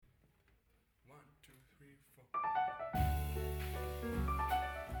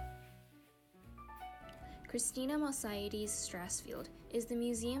Christina Mossaides Strassfield is the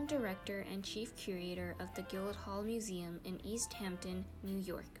museum director and chief curator of the Guildhall Museum in East Hampton, New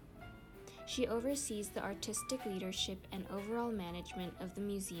York. She oversees the artistic leadership and overall management of the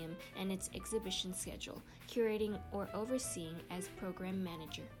museum and its exhibition schedule, curating or overseeing as program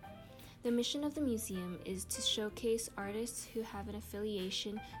manager. The mission of the museum is to showcase artists who have an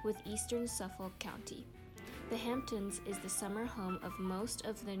affiliation with Eastern Suffolk County. The Hamptons is the summer home of most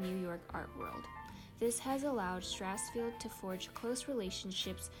of the New York art world. This has allowed Strassfield to forge close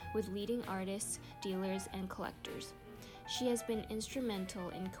relationships with leading artists, dealers, and collectors. She has been instrumental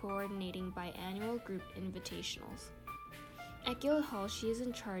in coordinating biannual group invitationals. At Guildhall, she is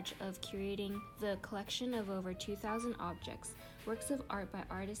in charge of curating the collection of over 2,000 objects, works of art by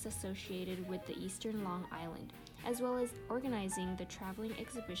artists associated with the Eastern Long Island, as well as organizing the traveling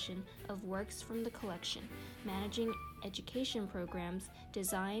exhibition of works from the collection, managing education programs,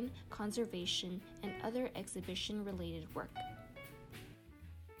 design, conservation, and other exhibition-related work.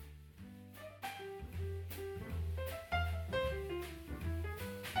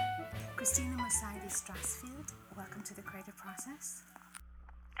 Christina Mossaides Strassfield, welcome to the creative process.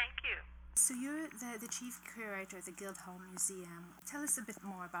 Thank you. So you're the chief curator of the Guildhall Museum. Tell us a bit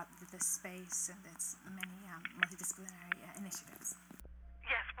more about the space and its many multidisciplinary initiatives.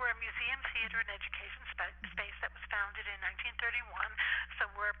 Yes, we're a museum, theater, and education space that was founded in 1931, so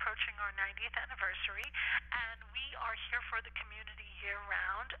we're approaching our 90th anniversary, and we are here for the community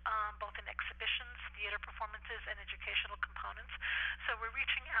year-round, both in exhibitions, theater performances, and educational components. So we're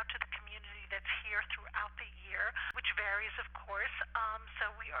reaching out to the community that's here throughout the year, which varies, of course.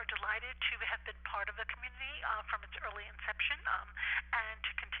 So we are delighted to have been part of the community from its early inception, and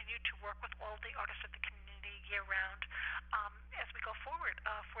to continue to work with all the artists of the community year-round as we go forward.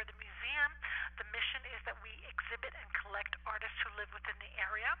 For the museum, the mission is that we exhibit and collect artists who live within the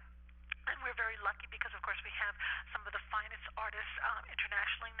area. And we're very lucky because, of course, we have some of the finest artists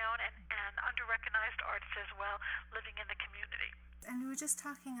internationally known and under-recognized artists as well living in the community. And we were just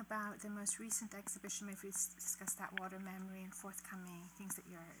talking about the most recent exhibition. Maybe we discussed that, water memory, and forthcoming things that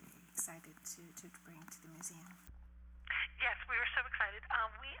you're excited to bring to the museum. Yes, we were so excited.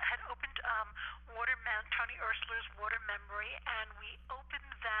 We had opened Tony Ursler's Water Memory, and we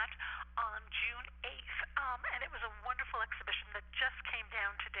opened that on June 8th, and it was a wonderful exhibition that just came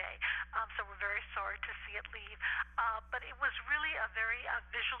down today, so we're very sorry to see it leave. But it was really a very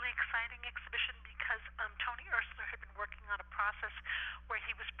visually exciting exhibition because Tony Ursler had been working on a process where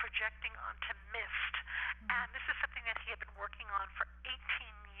he was projecting onto mist, and this is something that he had been working on for 18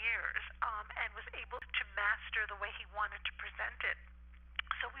 years and was able to master the way he wanted to present it.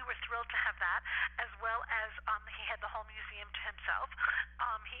 So we were thrilled to have that, as well as he had the whole museum to himself.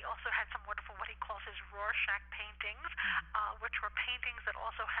 He also had some wonderful, what he calls his Rorschach paintings, which were paintings that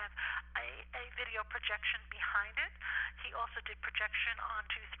also have a video projection behind it. He also did projection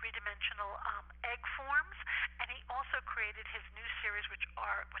onto three-dimensional egg forms, and he also created his new series, which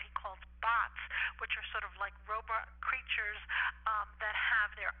are what he calls bots, which are sort of like robot creatures that have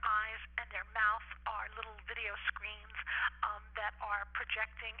their eyes and their mouth are little video screens that are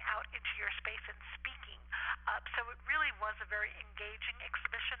projecting out into your space and speaking. So it really was a very engaging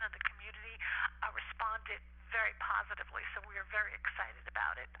exhibition, and the community responded very positively, so we are very excited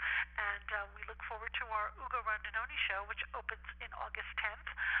about it. And we look forward to our Ugo Rondinoni show, which opens in August 10th,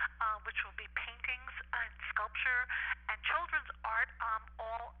 which will be paintings and sculpture and children's art,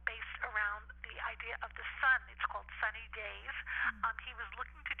 all based around the idea of the sun. It's called Sunny Days. He was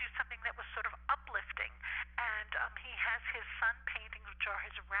looking to do something that was sort of uplifting, and he has his sun paintings, which are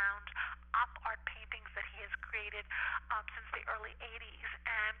his round op art paintings that he has created since the early 80s,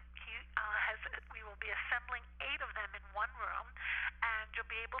 and we will be assembling 8 of them in one room, and you'll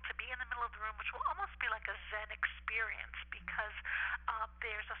be able to be in the middle of the room, which will almost be like a Zen experience because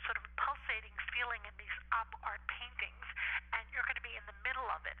there's a sort of pulsating feeling in these op art paintings, and you're going to be in the middle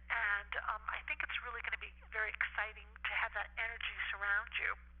of it. And I think it's really going to be very exciting to have that energy surround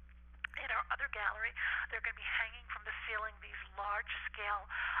you. In our other gallery, they're going to be hanging from the ceiling these large-scale,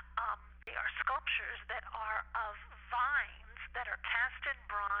 they are sculptures that are of vines that are cast in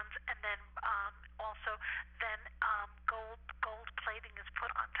bronze, and then also gold plating is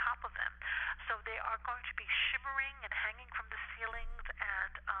put on top of them. So they are going to be shimmering and hanging from the ceilings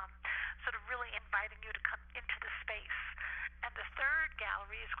and sort of really inviting you to come into the space. And the third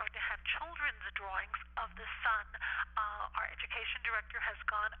gallery is going to have children's drawings of the sun. Our education director has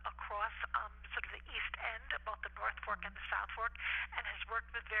gone across sort of the East End, both the North Fork and the South Fork, and has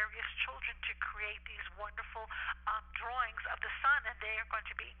worked with various children to create these wonderful drawings of the sun, and they are going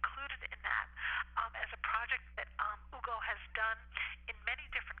to be included in that as a project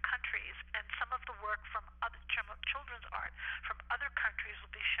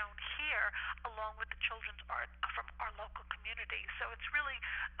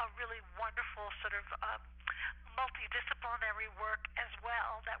sort of multidisciplinary work as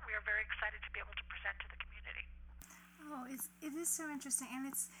well that we are very excited to be able to present to the community. Oh, it is so interesting,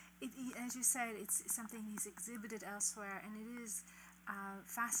 and as you said, it's something he's exhibited elsewhere, and it is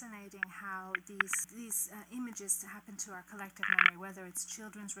fascinating how these images happen to our collective memory, whether it's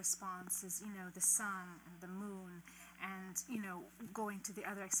children's responses, the sun and the moon, and going to the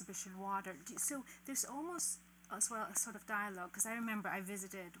other exhibition, water. So there's almost as well a sort of dialogue, because I remember I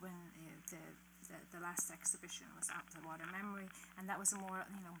visited when the last exhibition was out, the water memory, and that was a more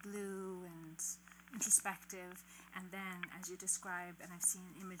blue and introspective, and then as you describe, and I've seen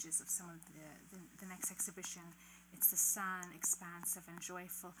images of some of the next exhibition, it's the sun, expansive and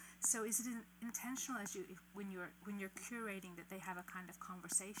joyful. So is it intentional when you're curating that they have a kind of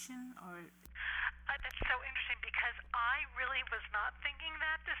conversation, or? That's so interesting because I really was not thinking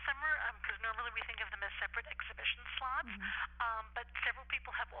that this summer, because normally we think of them as separate exhibition slots. But several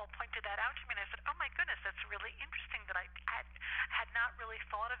people have all pointed that out to me, and I said, "Oh my goodness, that's really interesting that I had not really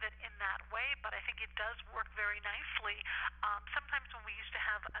thought of it in that way." But I think it does work very nicely. Sometimes when we used to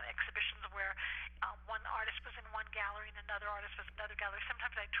have exhibitions where one artist was in one gallery and another artist was in another gallery,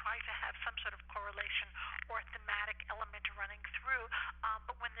 sometimes I try to have some sort of correlation or thematic element running through.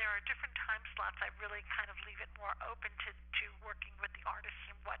 But when there are different time slots, I really kind of leave it more open to working with the artists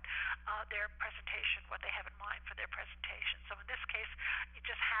and what their presentation, what they have in mind for their presentation. So in this case, it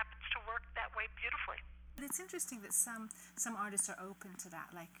just happens to work that way beautifully. It's interesting that some artists are open to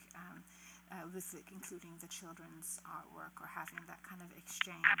that, like with including the children's artwork or having that kind of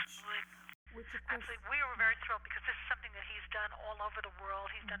exchange. Absolutely. Which of course, absolutely. We were very thrilled because this is something that he's done all over the world.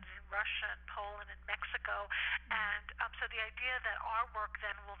 He's done it in Russia and Poland and Mexico. And so the idea that our work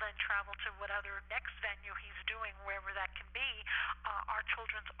then will then travel to what other next venue he's doing, wherever that can be, our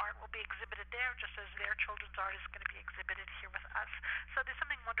children's art will be exhibited there just as their children's art is going to be exhibited here with us. So there's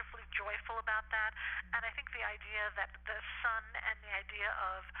something wonderfully joyful about that. And I think the idea that the sun and the idea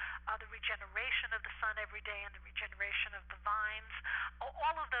of the regeneration of the sun every day and the regeneration of the vines,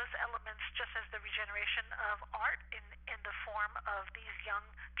 all of those elements, just as the regeneration of art in the form of these young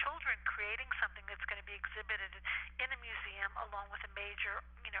children creating something that's going to be exhibited in a museum along with a major,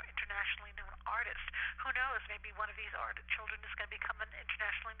 internationally known artist. Who knows, maybe one of these children is going to become an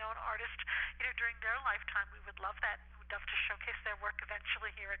internationally known artist, during their lifetime. We would love that. We would love to showcase their work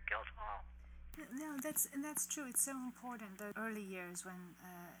eventually here at Guildhall. No, that's true. It's so important, the early years when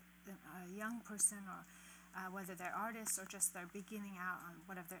a young person, or whether they're artists or just they're beginning out on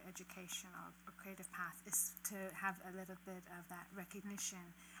whatever their education or creative path, is to have a little bit of that recognition.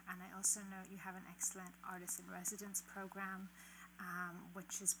 And I also know you have an excellent artist in residence program,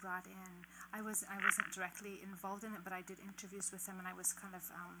 which is brought in. I wasn't directly involved in it, but I did interviews with them, and I was kind of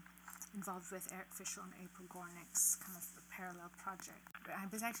involved with Eric Fisher and April Gornick's kind of parallel project. I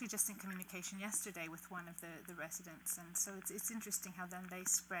was actually just in communication yesterday with one of the residents, and so it's interesting how then they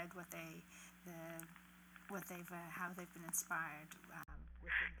spread how they've been inspired.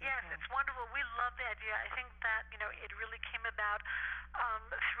 Yes, it's wonderful. We love the idea. I think that it really came about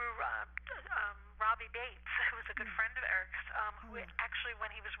through Robbie Bates, who was a good friend of Eric's, who actually, when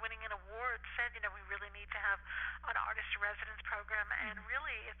he was winning an award, said, we really need to have an artist residence program. And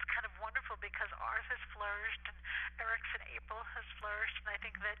really, it's kind of wonderful because ours has flourished, and Eric's in April has flourished. And I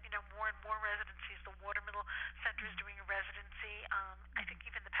think that more and more residencies. The Watermill Center is doing a residency. I think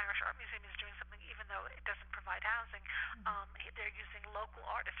even the Parish Art Museum is doing something, even though it doesn't provide housing. They're using local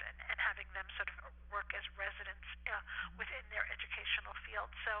artists and having them sort of work as residents within their educational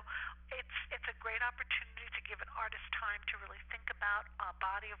field. So it's a great opportunity to give an artist time to really think about a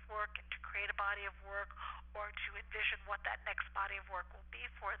body of work and to create a body of work, or to envision what that next body of work will be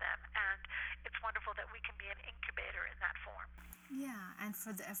for them. And it's wonderful that we can be an incubator in that form. Yeah, and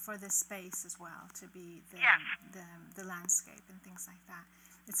for the space as well, to be the landscape and things like that.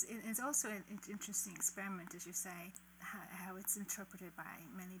 It's also an interesting experiment, as you say, how it's interpreted by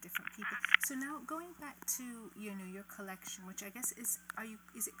many different people. So now going back to your collection, which I guess is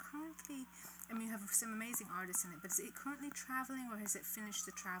it currently? I mean, you have some amazing artists in it, but is it currently traveling, or has it finished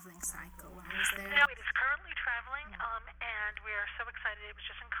the traveling cycle? When I was there, no, it is currently traveling, and we are so excited. It was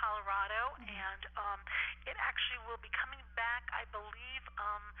just in Colorado, and it actually will be coming back, I believe,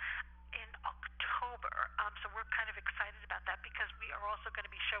 in October. So we're kind of excited about that because we are also going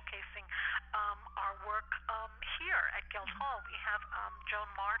to be showcasing our work here at Guildhall. We have Joan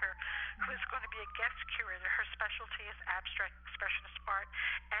Martyr, who is going to be a guest curator. Her specialty is abstract expressionist art,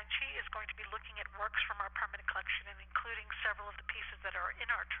 and she is going to be looking at works from our permanent collection and including several of the pieces that are in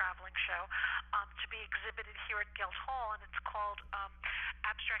our traveling show to be exhibited here at Guildhall, and it's called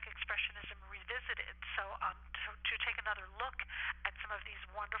Abstract Expressionism Revisited. So to take another look at some of these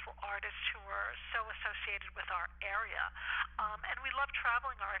artists who were so associated with our area. And we love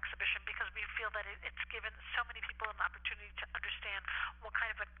traveling our exhibition because we feel that it's given so many people an opportunity to understand what kind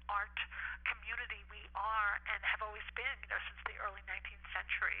of an art community we are and have always been, since the early 19th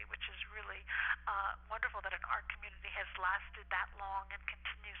century, which is really wonderful that an art community has lasted that long and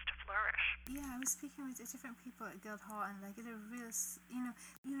continues to flourish. Yeah, I was speaking with different people at Guildhall, and like they're real,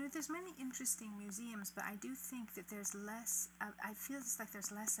 there's many interesting museums, but I do think that there's less. I feel it's like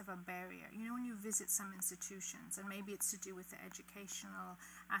there's less of a barrier. When you visit some institutions, and maybe it's to do with the educational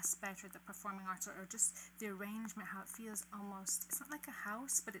aspect or the performing arts, or just the arrangement, how it feels almost. It's not like a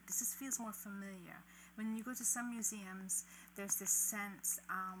house, but it just feels more familiar. When you go to some museums, there's this sense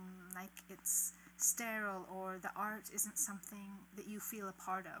like it's sterile, or the art isn't something that you feel a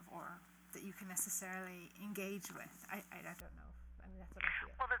part of, or that you can necessarily engage with. I don't know. I mean, that's what I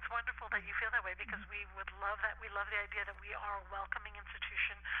feel. Well, that's wonderful that you feel that way, because we would love that. We love the idea that we are a welcoming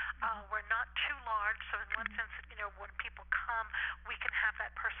institution. We're not too large, so in one sense, when people come, we can have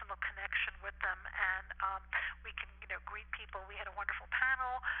that personal connection with them, and we can, greet people. We had a wonderful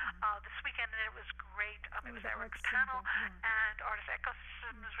panel this weekend, and it was great. It was Eric's panel and Artist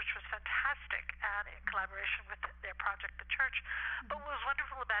Ecosystems, which was fantastic, and in collaboration with their project, The Church. But what was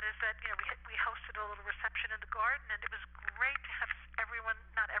wonderful about it is that, we hosted a little reception in the garden, and it was great to have everyone,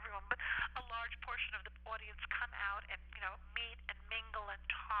 not everyone, but a large portion of the audience come out and, meet and mingle and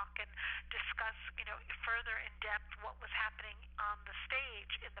talk and discuss, further in depth what was happening on the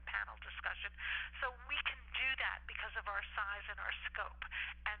stage in the panel discussion. So we can do that because of our size and our scope.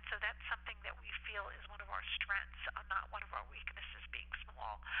 And so that's something that we feel is one of our strengths, not one of our weaknesses, being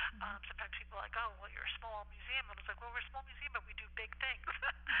small. Sometimes people are like, oh, well, you're a small museum. And I was like, well, we're a small museum, but we do big things.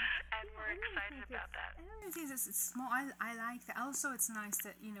 And we're excited about that. I don't really think it's small. I like that. Also, it's nice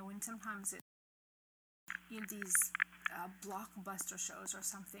that, when sometimes these blockbuster shows or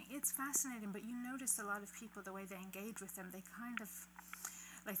something, it's fascinating, but you notice a lot of people, the way they engage with them, they kind of,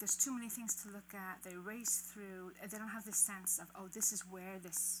 like, there's too many things to look at. They race through. They don't have this sense of, oh, this is where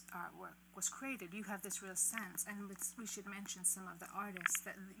this artwork was created. You have this real sense. And we should mention some of the artists,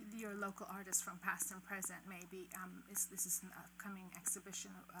 that your local artists from past and present, maybe. This is an upcoming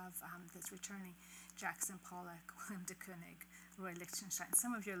exhibition of that's returning. Jackson Pollock, Willem de Kooning, Roy Lichtenstein,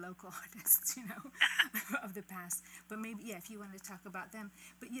 some of your local artists, of the past. But maybe, if you want to talk about them.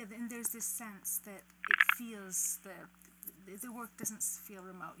 But then there's this sense that it feels the work doesn't feel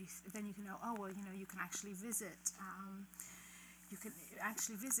remote. Then you can know, oh, well, you can actually visit.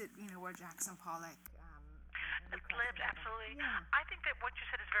 Where Jackson Pollock lived, absolutely. Yeah. I think that what you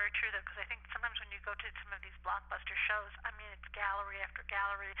said is very true, though, because I think sometimes when you go to some of these blockbuster shows, it's gallery after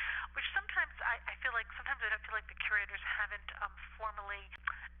gallery, which sometimes I feel like, sometimes I don't feel like the curators haven't formally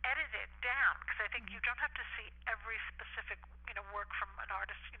edited down, because I think you don't have to see every specific work from an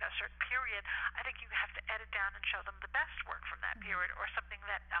artist, a certain period. I think you have to edit down and show them the best work from that period, or something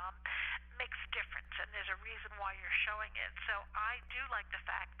that makes a difference, and there's a reason why you're showing it. So I do like the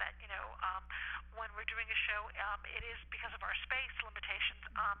fact that, when we're doing a show, it is because of our space limitations.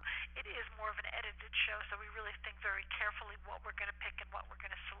 It is more of an edited show, so we really think very carefully what we're going to pick and what we're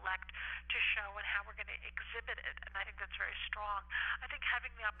going to select to show and how we're going to exhibit it, and I think that's very strong. I think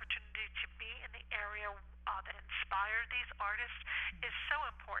having the opportunity to be in the area that inspired these artists is so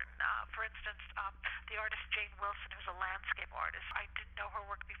important. For instance, the artist Jane Wilson, who's a landscape artist, I didn't know her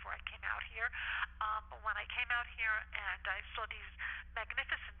work before I came out here, but when I came out here and I saw these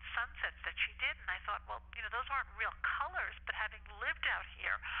magnificent sunsets that she did, and I thought, well, those aren't real colors, but having lived out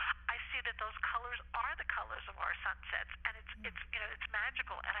here, I see that those colors are the colors of our sunsets, and it's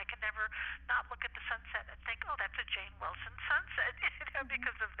magical, and I can never not look at the sunset and think, oh, that's a Jane Wilson sunset,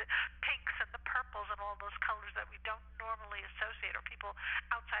 because of the pinks and the purples and all those colors that we don't normally associate, or people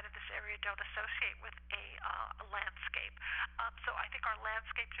outside of this area don't associate with a landscape. So I think our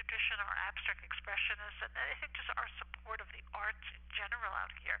landscape tradition, our abstract expressionists, and I think just our support of the arts in general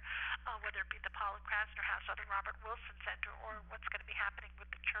out here, whether it be the Paul and Krasner House or the Robert Wilson Center, or what's going to be happening with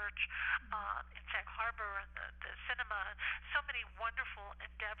the church in Sag Harbor, and the cinema, so many wonderful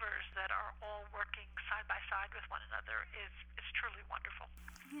endeavors that are all working side by side with one another is truly wonderful.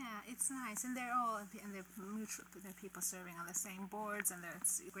 Yeah, it's nice, and they're mutual. They're people serving on the same boards, and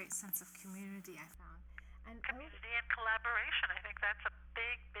there's a great sense of community, I found. And community and collaboration, I think that's a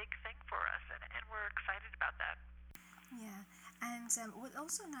big thing for us, and we're excited about that. Yeah, and what's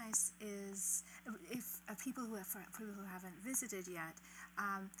also nice is, if people who haven't visited yet,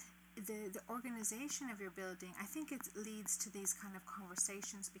 the organization of your building, I think it leads to these kind of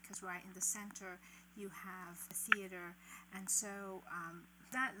conversations, because right in the center you have a theater, and so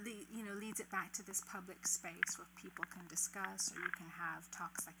that leads it back to this public space where people can discuss, or you can have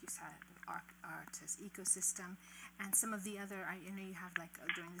talks like you said, artist ecosystem, and some of the other. I know you have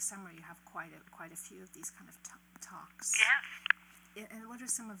during the summer you have quite a few of these kind of talks. Yes. And what are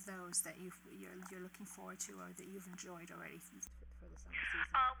some of those that you're looking forward to, or that you've enjoyed already for the summer season?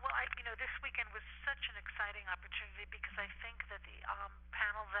 Well, this weekend was such an exciting opportunity because I think that the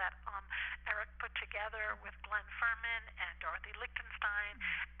panel that Eric put together with Glenn Furman and Dorothy Lichtenstein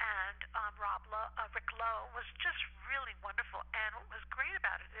and Rick Lowe was just really wonderful. And what was great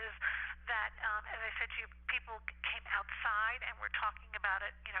about it is that, as I said to you, people came outside and were talking about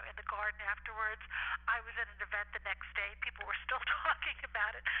it, in the garden afterwards. I was at an event the next day. People were still talking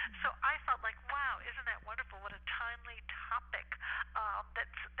about it. So I felt like, wow, isn't that wonderful? What a timely topic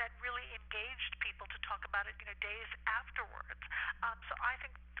that really engaged people to talk about it, days afterwards. So I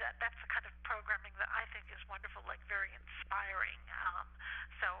think that's the kind of programming that I think is wonderful, like very inspiring.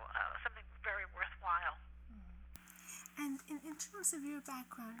 Something very worthwhile. And in terms of your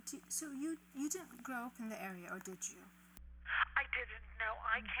background, so you didn't grow up in the area, or did you? I didn't know.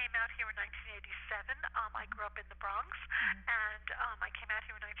 I came out here in 1987. I grew up in the Bronx, and I came out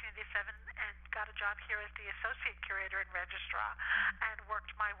here in 1987 and got a job here as the associate curator and registrar, and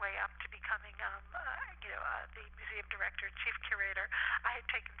worked my way up to becoming, the museum director and chief curator. I had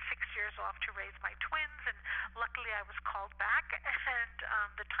taken 6 years off to raise my twins, and luckily I was called back, and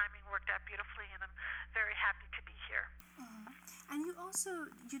the timing worked out beautifully, and I'm very happy to be here. And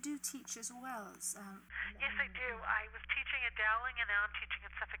you do teach as well. Yes, I do. I was teaching at Dowling, and now I'm teaching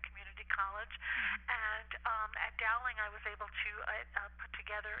at Suffolk Community College. And at Dowling, I was able to put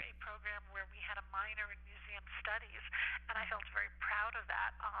together a program where we had a minor in museum studies, and I felt very proud of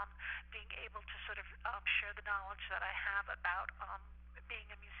that, being able to sort of share the knowledge that I have about being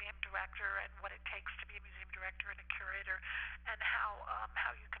a museum director and what it takes to be a museum director and a curator, and how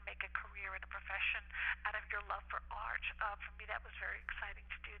you can make a career and a profession out of your love for art. For me, that was very exciting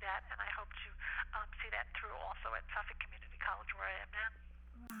to do that, and I hope to see that through also at Suffolk Community College, where I am now.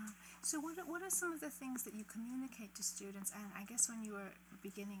 Wow. So what are some of the things that you communicate to students? And I guess when you were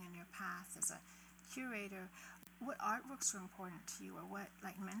beginning in your path as a curator, what artworks were important to you, or what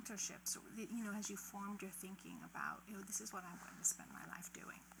mentorships, as you formed your thinking about, this is what I'm going to spend my life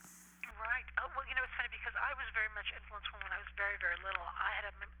doing? Right. Well, it's funny because I was very much influenced when I was very, very little. I had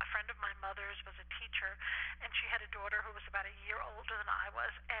a friend of my mother's was a teacher, and she had a daughter who was about a year older than I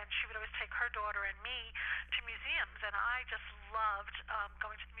was, and she would always take her daughter and me to museums, and I just loved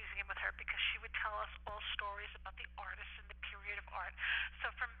going to the museum with her because she would tell us all stories about the artists and the period of art.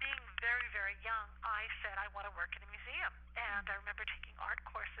 So from being very, very young, I said I want to work in a museum, and I remember taking art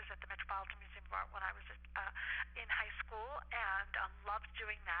courses at the Metropolitan Museum of Art when I was in high school, and loved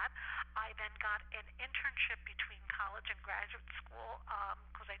doing that. I then got an internship between college and graduate school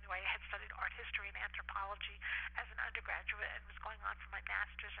because I knew I had studied art history and anthropology as an undergraduate and was going on for my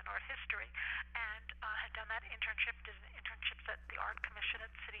master's in art history, and had done that internship, did an internship at the Art Commission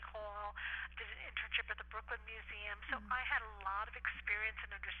at City Hall, did an internship at the Brooklyn Museum. So I had a lot of experience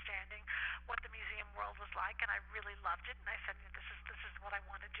in understanding what the museum world was like, and I really loved it, and I said, this is what I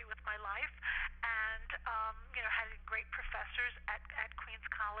want to do with my life. And had great professors at Queens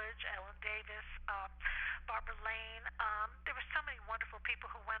College, Ellen Davis, Barbara Lane. There were so many wonderful people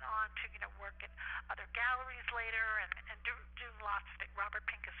who went on to work in other galleries later and do lots of things. Robert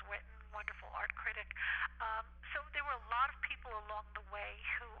Pincus Witten, wonderful art critic. So there were a lot of people along the way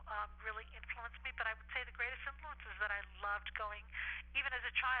who really influenced me, but I would say the greatest influence is that I loved going, even as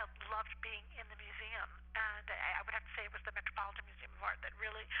a child, loved being in the museum. And I would have to say it was the Metropolitan Museum of Art that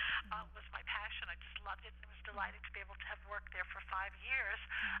really was my passion. I just loved it, and was delighted to be able to have worked there for 5 years,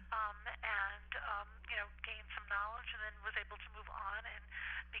 and gain some knowledge, and then was able to move on and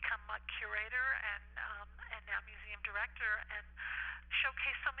become a curator and now museum director, and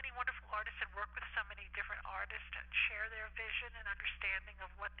showcase so many wonderful artists and work with so many different artists and share their vision and understanding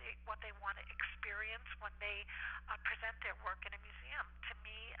of what they want to experience when they present their work in a museum. To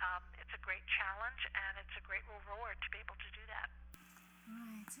me, it's a great challenge, and it's a great reward to be able to do that.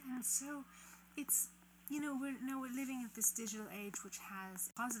 Right. And so it's we're living in this digital age, which has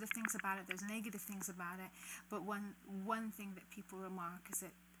positive things about it. There's negative things about it. But one thing that people remark is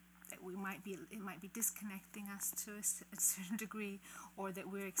that it might be disconnecting us to a certain degree, or that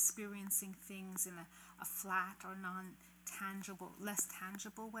we're experiencing things in a flat or non-tangible, less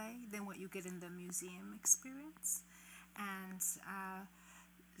tangible way than what you get in the museum experience. And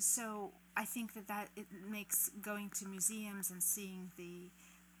so I think that it makes going to museums and seeing the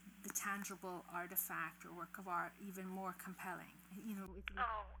tangible artifact or work of art even more compelling. Absolutely.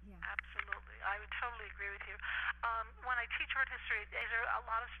 I would totally agree with you. When I teach art history, a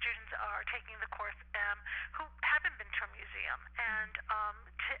lot of students are taking the course who haven't been to a museum, and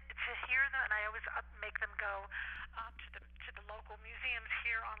to hear them, and I always make them go to the local museums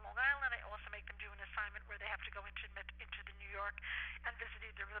here on Long Island. I also make them do an assignment where they have to go into the New York and visit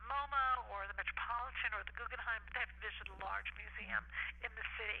either the MoMA or the Metropolitan or the Guggenheim. They have to visit a large museum in the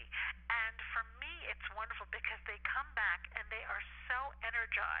city, and for me, it's wonderful because they come back and they are so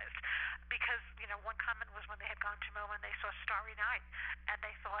energized. Because one comment was when they had gone to MoMA and they saw Starry Night, and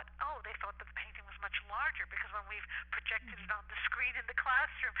they thought that the painting was much larger because when we've projected it on the screen in the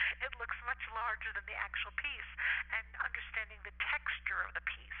classroom, it looks much larger than the actual piece. And understanding the texture of the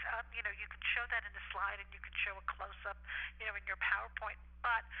piece, you can show that in a slide and you can show a close up, in your PowerPoint,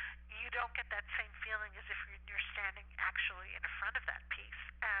 but you don't get that same feeling as if you're standing actually in front of that piece.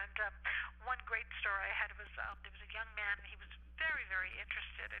 And one great story I had was there was a young man, and he was very, very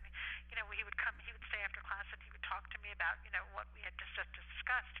interested, and he would stay after class and he would talk to me about what we had just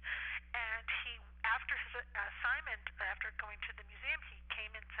discussed. And after his assignment, after going to the museum, he came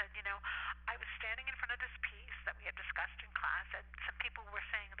and said, I was standing in front of this piece that we had discussed in class, and some people were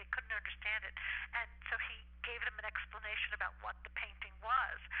saying they couldn't understand it, and so he gave them an explanation about what the painting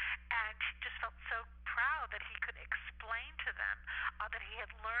was, and he just felt so proud that he could explain to them that he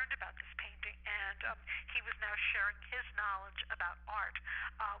had learned about this painting, and he was now sharing his knowledge about art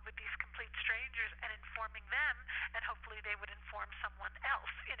with these complete strangers and informing them, and hopefully they would inform someone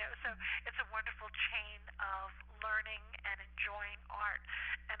else. So it's a wonderful chain of learning and enjoying art.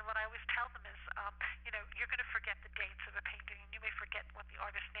 And what I always tell them is, you're going to forget the dates of a painting, and you may forget what the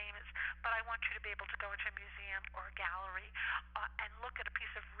artist's name is, but I want you to be able to go into a museum or a gallery and look at a piece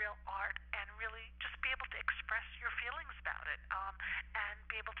of real art and really just be able to express your feelings about it, and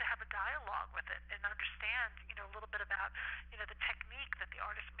be able to have a dialogue with it and understand, a little bit about, the technique that the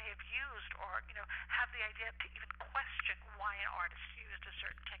artist may have used, or, have the idea to even question why an artist used a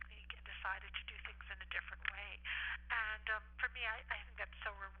certain technique and decided to do things in a different way. And for me, I think that's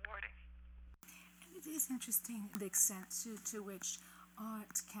so rewarding. And it is interesting the extent to which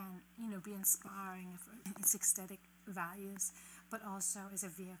art can, be inspiring for its aesthetic values, but also as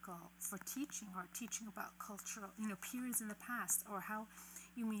a vehicle for teaching, or teaching about cultural, periods in the past, or how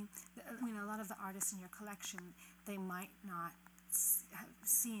a lot of the artists in your collection, they might not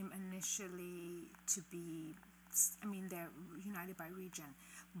seem initially to be, they're united by region,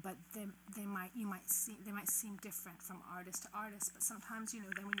 but they might seem different from artist to artist. But sometimes, then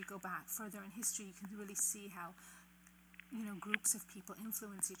when you go back further in history, you can really see how, groups of people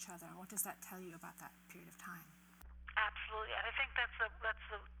influence each other. What does that tell you about that period of time? Absolutely, and I think that's the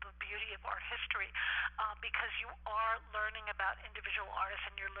beauty of art history, because you are learning about individual artists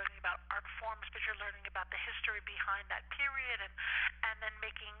and you're learning about art forms, but you're learning about the history behind that period, and then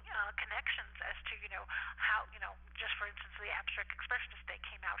making connections as to how just for instance the abstract expressionists, they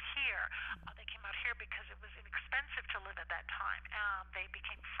came out here. They came out here because it was inexpensive to live at that time. They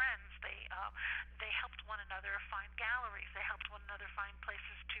became friends. They helped one another find galleries. They helped one another find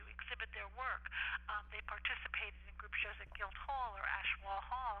places to exhibit their work. They participated in group shows at Guildhall or Ashwell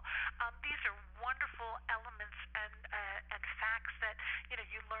Hall. These are wonderful elements and facts that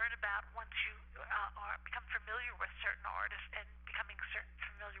you learn about once you become familiar with certain artists and becoming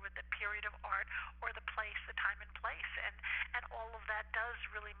familiar with the period of art or the place, the time and place, and all of that does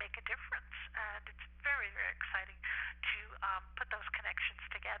really make a difference. And it's very, very exciting to put those connections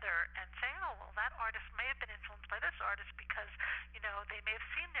together and say, oh, well, that artist may have been influenced by this artist because they may have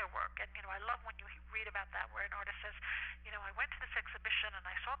seen their work. And I love when you read about that where an artist says, I went to this exhibition and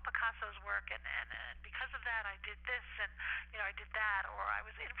I saw Picasso's work, and because of that I did this, and I did that, or I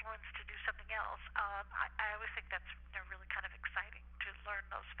was influenced to do something else. I always think that's really kind of exciting to learn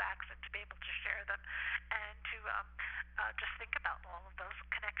those facts and to be able to share them, and to just think about all of those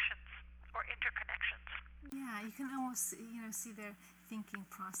connections or interconnections. Yeah, you can almost see their thinking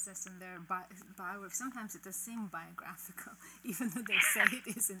process and their biography. Sometimes it does seem biographical, even though they say it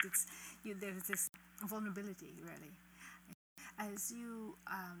isn't. There's this vulnerability, really. As you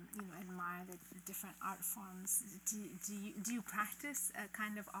admire the different art forms, do you practice a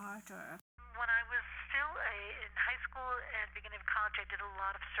kind of art, or? When I was still in high school and beginning of college, I did a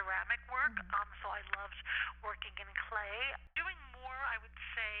lot of ceramic work. So I loved working in clay. Doing more, I would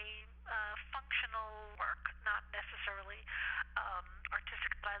say, functional work, not necessarily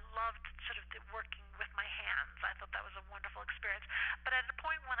artistic, but I loved sort of working with my hands. I thought that was a wonderful experience. But at the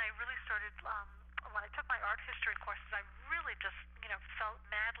point when I really started, when I took my art history courses, I really just, fell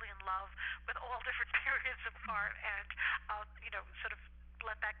madly in love with all different periods of art, and, sort of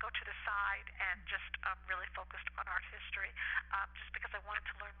let that go to the side and just really focused on art history, just because I wanted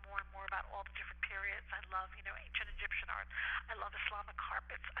to learn more and more about all the different periods. I love, ancient Egyptian art. I love Islamic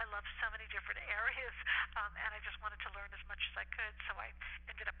carpets. I love so many different areas, and I just wanted to learn as much as I could. So I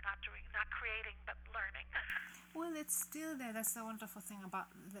ended up not creating, but learning. Well, it's still there. That's the wonderful thing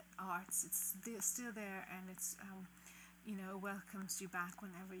about the arts. It's still there, and it's welcomes you back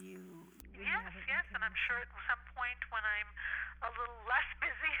whenever you. Yes, and I'm sure at some point when I'm a little less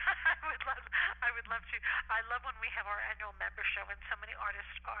busy, I would love to. I love when we have our annual member show, and so many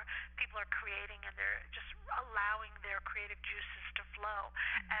people are creating, and they're just allowing their creative juices to flow.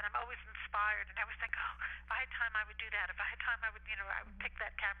 And I'm always inspired, and I always think, oh, if I had time, I would do that. If I had time, I would, I would pick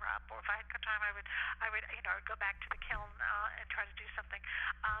that camera up, or if I had time, I would, I would go back to the kiln and try to do something.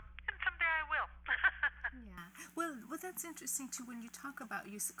 And someday I will. Yeah. Well, that's interesting too. When you talk about,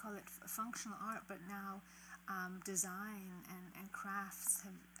 you used to call it functional art, but now design and crafts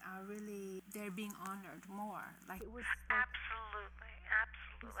are really, they're being honored more. Like it was. Absolutely.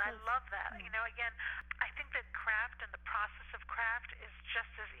 I love that. Again, I think that craft and the process of craft is just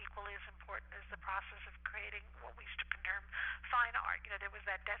as equally as important as the process of creating what we used to term fine art. There was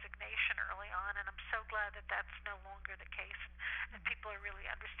that designation early on, and I'm so glad that that's no longer the case, and people are really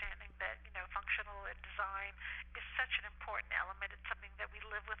understanding that, functional and design is such an important element. It's something that we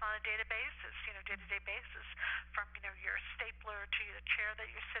live with on a day-to-day basis, from, your stapler to the chair that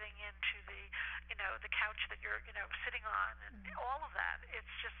you're sitting in to the couch that you're, sitting on, and all of that.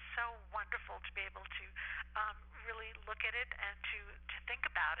 It's just so wonderful to be able to really look at it and to think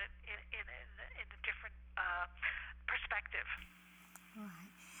about it in a different perspective.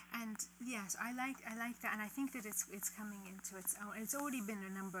 Right. And yes, I like that, and I think that it's coming into its own. It's already been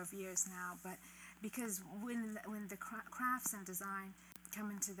a number of years now, but because when the crafts and design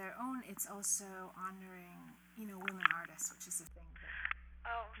come into their own, it's also honoring women artists, which is a thing.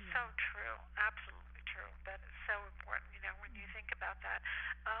 So true, absolutely true. That is so important. When you think about that.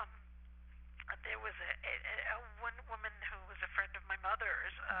 There was one woman who was a friend of my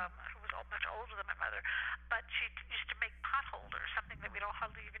mother's, who was much older than my mother, but she used to make pot holders, something that we don't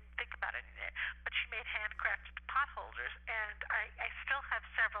hardly even think about anymore. But she made handcrafted pot holders, and I still have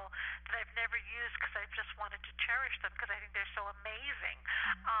several that I've never used because I've just wanted to cherish them because I think they're so amazing.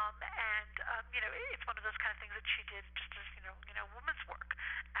 It's one of those kind of things that she did just as woman's work,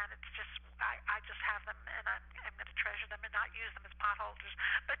 and it's just I just have them, and I'm going to treasure them and not use them as pot holders,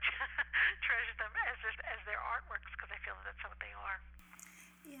 but treasure them as their artworks because I feel that that's what they are.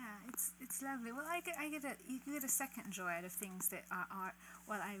 Yeah, it's lovely. Well, you get a second joy out of things that are art.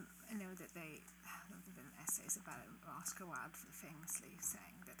 Well, I know that there have been essays about it. Oscar Wilde famously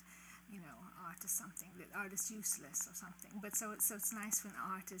saying that art is something that art is useless or something. But so it's nice when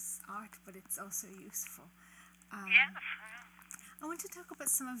art is art, but it's also useful. Yes. I want to talk about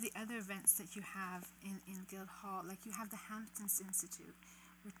some of the other events that you have in Guildhall. Like you have the Hamptons Institute,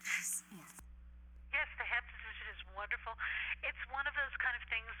 which is Yes, the Hampton Institute is wonderful. It's one of those kind of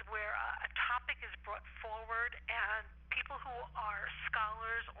things where a topic is brought forward, and people who are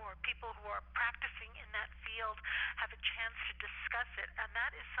scholars or people who are practicing in that field have a chance to discuss it. And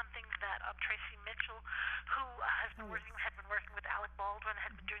that is something that Tracy Mitchell, who had been working with Alec Baldwin,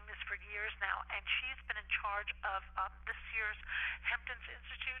 had been doing this for years now, and she's been in charge of this year's Hamptons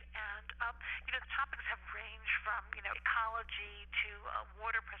Institute. And the topics have ranged from ecology to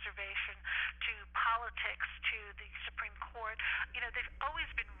water preservation to politics to the Supreme Court. They've always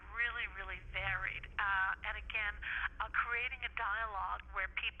been really, really varied. And again, creating a dialogue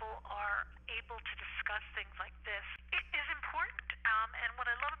where people are able to discuss things like this is important. And what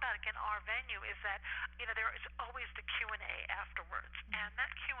I love about, again, our venue is that, there is always the Q&A afterwards. And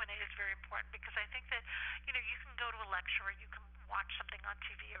that Q&A is very important because I think that, you can go to a lecture or you can watch something on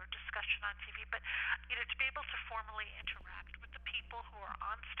TV or a discussion on TV, but, to be able to formally interact with the people who are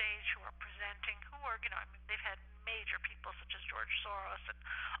on stage, who are presenting, who are, they've had major people such as George Soros and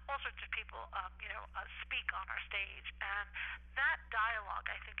all sorts of people, speak on our stage. And that dialogue,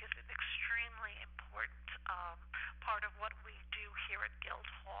 I think, is an extremely important part of what we do here at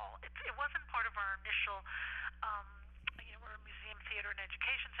Guildhall. It wasn't part of our initial, we're a museum, theater, and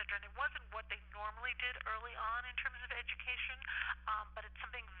education center, and it wasn't what they normally did early on in terms of education, but it's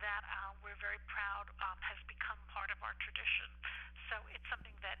something that we're very proud has become part of our tradition. So it's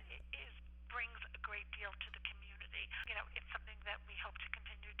something that brings a great deal to the community. It's something that we hope to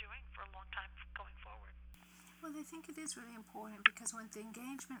continue doing for a long time going forward. Well, I think it is really important because when the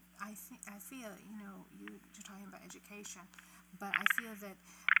engagement, I feel, you're talking about education, but I feel that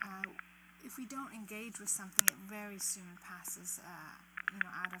if we don't engage with something, it very soon passes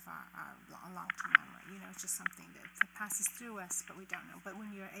out of our long-term memory. It's just something that passes through us, but we don't know. But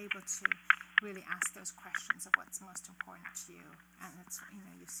when you're able to really ask those questions of what's most important to you, and it's,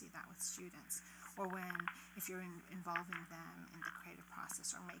 you see that with students, or if you're involving them in the creative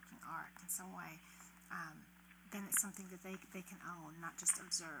process or making art in some way, then it's something that they can own, not just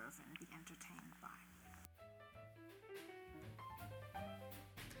observe and be entertained by.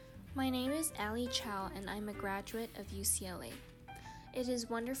 My name is Ali Chow, and I'm a graduate of UCLA. It is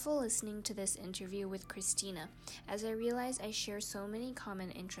wonderful listening to this interview with Christina, as I realize I share so many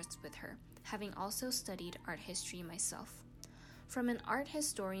common interests with her, having also studied art history myself. From an art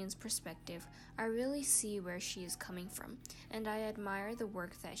historian's perspective, I really see where she is coming from, and I admire the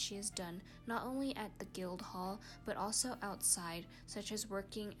work that she has done not only at the Guildhall, but also outside, such as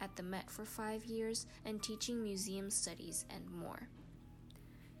working at the Met for 5 years and teaching museum studies and more.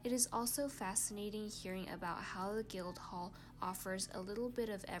 It is also fascinating hearing about how the Guildhall offers a little bit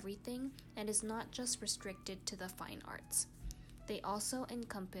of everything and is not just restricted to the fine arts. They also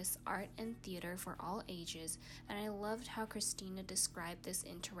encompass art and theater for all ages, and I loved how Christina described this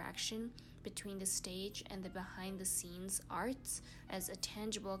interaction between the stage and the behind-the-scenes arts as a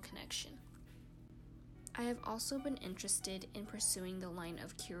tangible connection. I have also been interested in pursuing the line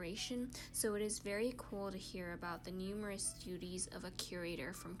of curation, so it is very cool to hear about the numerous duties of a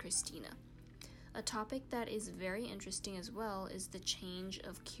curator from Christina. A topic that is very interesting as well is the change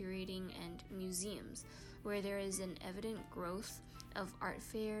of curating and museums, where there is an evident growth of art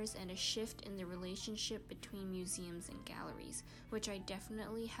fairs and a shift in the relationship between museums and galleries, which I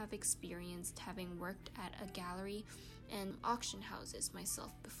definitely have experienced having worked at a gallery and auction houses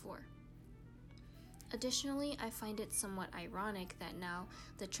myself before. Additionally, I find it somewhat ironic that now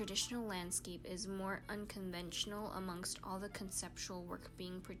the traditional landscape is more unconventional amongst all the conceptual work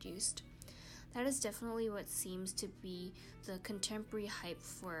being produced. That is definitely what seems to be the contemporary hype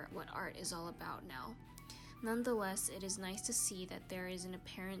for what art is all about now. Nonetheless, it is nice to see that there is an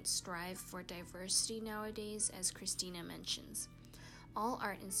apparent strive for diversity nowadays, as Christina mentions. All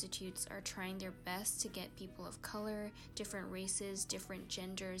art institutes are trying their best to get people of color, different races, different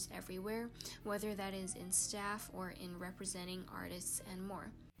genders everywhere, whether that is in staff or in representing artists and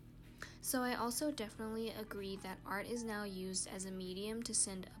more. So I also definitely agree that art is now used as a medium to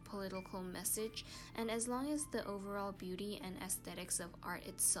send a political message, and as long as the overall beauty and aesthetics of art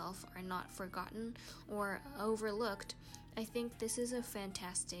itself are not forgotten or overlooked, I think this is a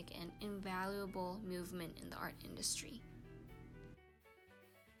fantastic and invaluable movement in the art industry.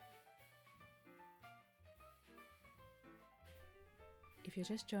 If you're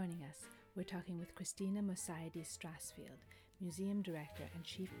just joining us, we're talking with Christina Mossaides Strassfield, Museum Director and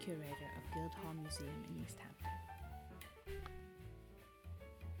Chief Curator of Guildhall Museum in East Hampton.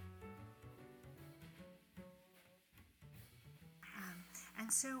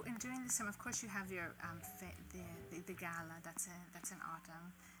 And so, in during this time, of course, you have your the gala. That's in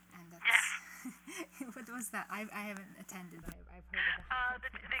autumn, and that's what was that? I haven't attended. I've heard of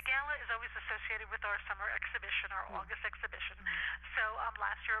the gala is always associated with our summer exhibition, our August exhibition. So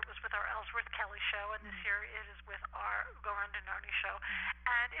last year it was with our Ellsworth Kelly show, and this year it is with our Goran Denoni show.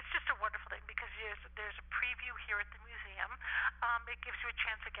 And it's just a wonderful thing because there's a preview here at the museum. It gives you a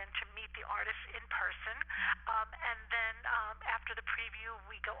chance again to meet the artists in person, and then after the preview,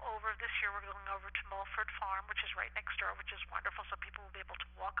 we go over. This year we're going over to Mulford Farm, which is right next door, which is wonderful. So people will be able to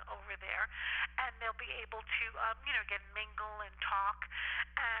walk over there, and they'll be able to again mingle and talk.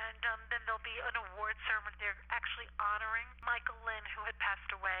 And then there'll be an award ceremony. They're actually honoring Michael Lynn, who had passed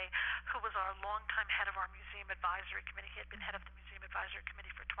away, who was our longtime head of our museum advisory committee. He had been head of the museum advisory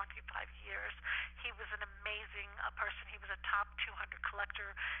committee for 25 years. He was an amazing person. He was a top 200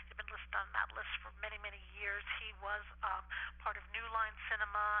 collector. He'd been listed on that list for many, many years. He was part of New Line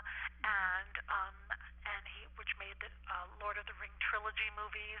Cinema, and which made the Lord of the Ring trilogy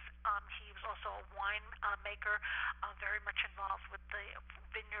movies. He was also a wine maker, very much involved with the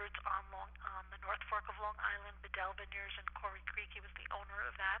vineyards on the North Fork of Long Island, Bedell Vineyards and Corey Creek. He was the owner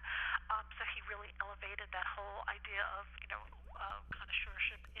of that. So he really elevated that whole idea of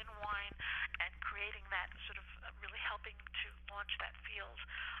connoisseurship in wine and creating that sort of really helping to launch that field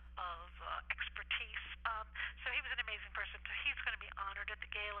of expertise. So he was an amazing person. So he's going to be honored at the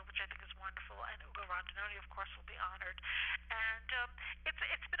gala, which I think is wonderful. And Ugo Rondinoni, of course, will be honored. And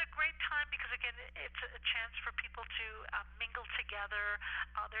it's been a great time because, again, it's a chance for people to mingle together.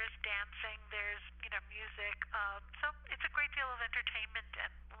 There's dancing, there's music. So it's a great deal of entertainment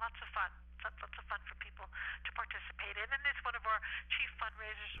and lots of fun. Lots of fun for people to participate in. And it's one of our chief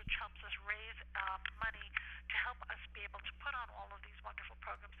fundraisers, which helps us raise money to help us be able to put on all of these wonderful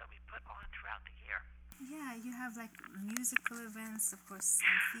programs that we put on throughout the year. Yeah, you have like musical events, of course,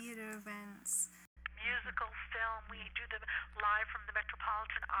 and theater events. Musical, film. We do them live from the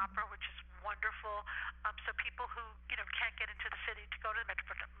Metropolitan Opera, which is wonderful. So people who can't get into the city to go to the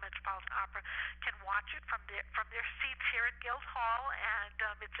Metropolitan Opera can watch it from their seats here at Guildhall, and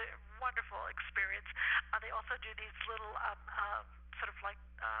it's a wonderful experience. They also do these little sort of like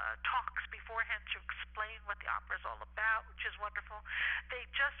talks beforehand to explain what the opera is all about, which is wonderful. They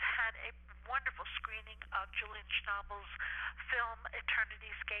just had a wonderful screening of Julian Schnabel's film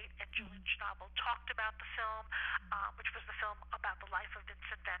Eternity's Gate, and Julian Schnabel talked about the film, which was the film about the life of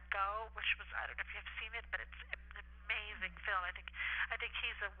Vincent van Gogh, which was, I don't know if you've seen it, but it's an amazing film. I think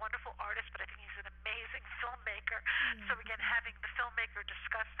he's a wonderful artist, but I think he's an amazing filmmaker. So again, having the filmmaker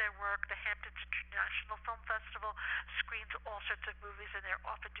discuss their work, the Hamptons International Film Festival screens all sorts of movies, and they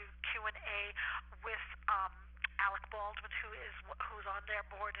often do Q&A with Alec Baldwin, who's on their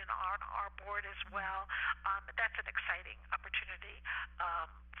board and on our board as well. That's an exciting opportunity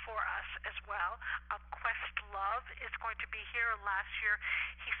for us as well. Questlove is going to be here. Last year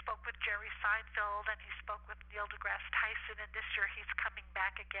he spoke with Jerry Seinfeld and he spoke with Neil deGrasse Tyson, and this year he's coming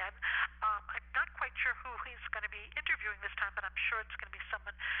back again. I'm not quite sure who he's going to be interviewing this time, but I'm sure it's going to be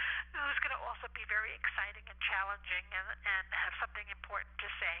someone who's going to also be very exciting and challenging and have something important to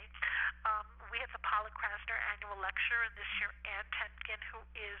say. We have the Paula Krasner annual lecture, and this year Ann Temkin, who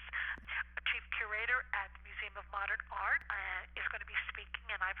is a chief curator at the Museum of Modern Art, is going to be speaking,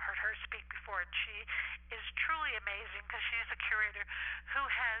 and I've heard her speak before, and she is truly amazing because she's a curator who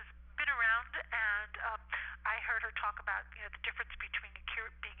has been around, and I heard her talk about the difference between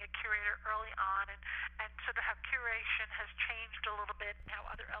being a curator early on and sort of how curation has changed a little bit and how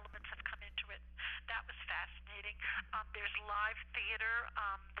other elements have come into it. That was fascinating. There's live theater.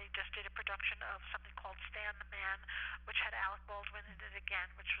 They just did a production of something called Stan the Man, which had Alec Baldwin in it again,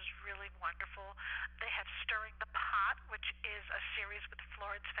 which was really wonderful. They have Stirring the Pot, which is a series with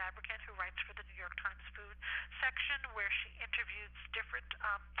Florence Fabricant, who writes for the New York Times food section, where she interviews different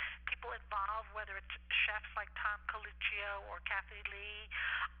people involved, whether it's chefs like Tom Colicchio or Kathy Lee.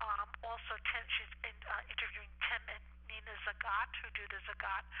 Also, she's interviewing Tim and Nina Zagat, who do the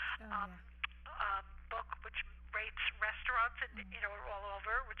Zagat book, which rates restaurants all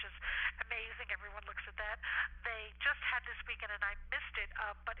over, which is amazing. Everyone looks at that. They just had this weekend, and I missed it,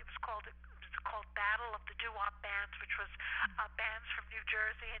 but it was called Battle of the Doo-Wop Bands, which was bands from New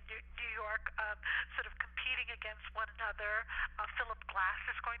Jersey and New York sort of competing against one another. Philip Glass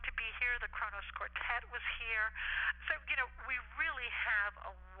is going to be here. The Kronos Quartet was here. So, we really have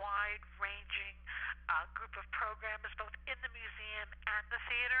a wide-ranging group of programs, both in the museum and the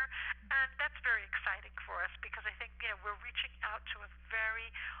theater, and that's very exciting for us because I think, we're reaching out to a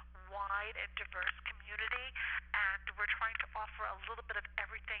very wide and diverse community, and we're trying to offer a little bit of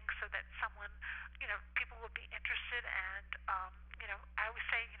everything so that people will be interested. And I always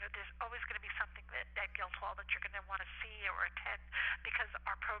say, there's always going to be something at Guildhall that you're going to want to see or attend because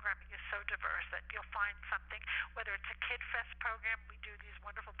our programming is so diverse that you'll find something, whether it's a Kid Fest program. We do these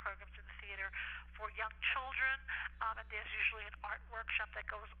wonderful programs in the theater for young children, and there's usually an art workshop that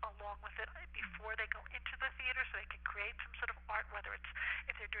goes along with it before they go into the theater so they can create some sort of art, whether it's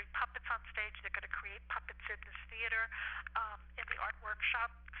if they're doing puppets on stage, they're going to create puppets in this theater in the art workshop.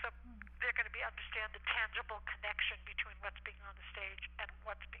 So they're going to understand the tangible connection between what's being on the stage and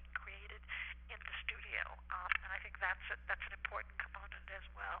what's being created in the studio. And I think that's an important component as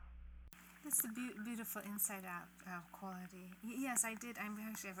well. That's a beautiful inside-out quality. Yes, I did. I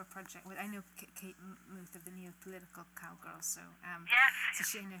actually have a project with. I know Kate Muth of the Neopolitical Cowgirl, so so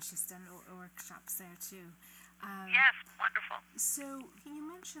she, I know she's done workshops there too. Yes, wonderful. So you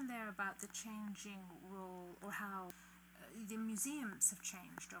mentioned there about the changing role or how the museums have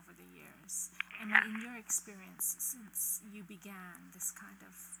changed over the years. And in your experience, since you began this kind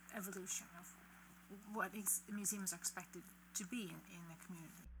of evolution of what museums are expected to be in the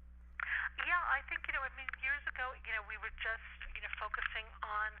community. Yeah, I think, years ago, we were just, focusing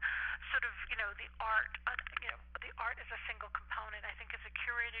on sort of, the art, the art is a single component. I think as a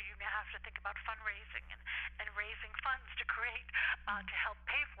curator, you now have to think about fundraising and raising funds to create, to help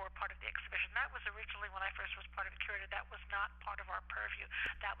pay for part of the exhibition. That was originally, when I first was part of a curator, that was not part of our purview.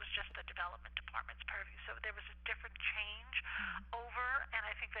 That was just the development department's purview. So there was a different change over, and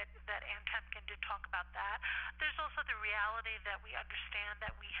I think that Ann Temkin did talk about that. There's also the reality that we understand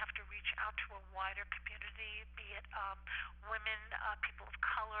that we have to reach out out to a wider community, be it women, people of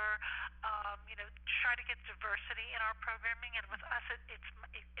color, try to get diversity in our programming. And with us, it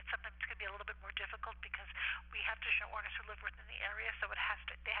sometimes can be a little bit more difficult because we have to show artists who live within the area, so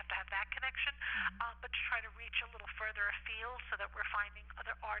they have to have that connection. But to try to reach a little further afield so that we're finding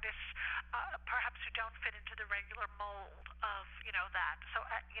other artists, perhaps who don't fit into the regular mold of that. So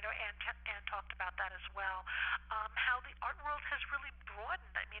Anne talked about that as well. How the art world has really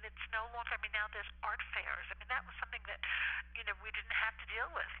broadened. I mean, it's no longer. I mean, now there's art fairs. I mean, that was something that we didn't have to deal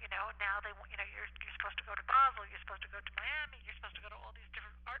with. Now you're supposed to go to Basel, you're supposed to go to Miami, you're supposed to go to all these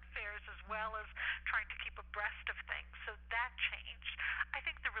different art fairs as well as trying to keep abreast of things. So that changed. I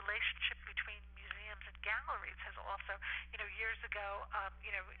think the relationship between museums and galleries has also, years ago,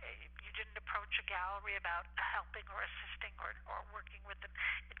 you didn't approach a gallery about helping or assisting or working with them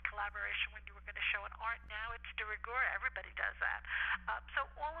in collaboration when you were going to show an art. Now it's de rigueur. Everybody does that. So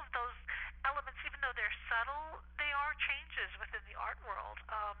all of those elements, even though they're subtle, they are changes within the art world.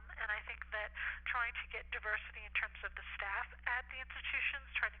 And I think that trying to get diversity in terms of the staff at the institutions,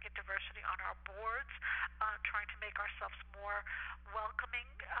 trying to get diversity on our boards, trying to make ourselves more welcoming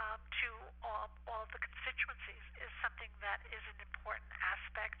to all of the constituencies is something that is an important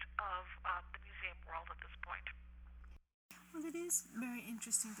aspect of the museum world at this point. Well, it is very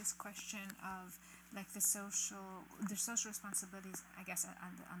interesting, this question of like the social responsibilities, I guess,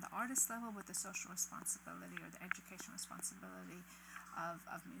 on the artist level, with the social responsibility or the educational responsibility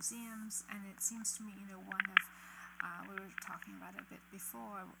of museums. And it seems to me, one of we were talking about it a bit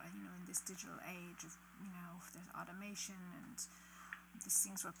before, in this digital age of, there's automation and these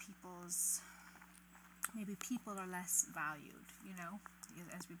things where maybe people are less valued,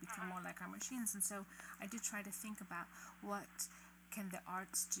 as we become more like our machines. And so I did try to think about what can the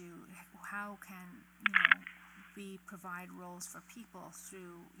arts do, how can, we provide roles for people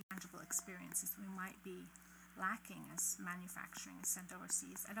through tangible experiences we might be lacking as manufacturing is sent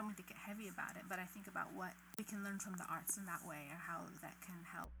overseas. I don't mean to get heavy about it, but I think about what we can learn from the arts in that way, or how that can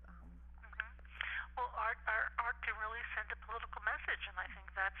help. Well, art can really send a political message, and I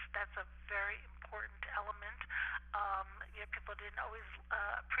think that's a very important element. People didn't always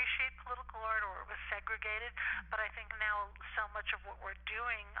appreciate political art, or it was segregated, but I think now so much of what we're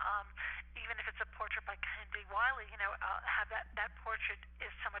doing, even if it's a portrait by Kehinde Wiley, have that portrait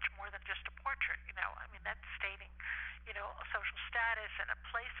is so much more than just a portrait. I mean, that's stating, a social status and a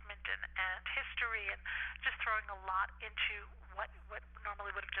placement and history, and just throwing a lot into what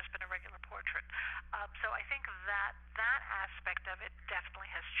normally would have just been a regular portrait. So I think that aspect of it definitely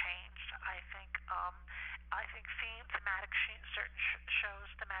has changed. I think thematic certain shows,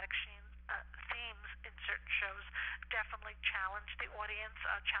 themes in certain shows definitely challenge the audience,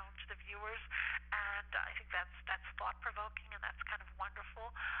 challenge the viewers, and I think that's thought provoking, and that's kind of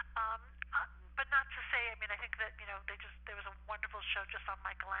wonderful. But not to say, I mean, I think that there was a wonderful show just on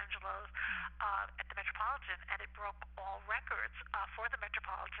Michelangelo's at the Metropolitan, and it broke all records for the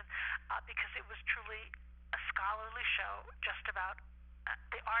Metropolitan because it was truly a scholarly show just about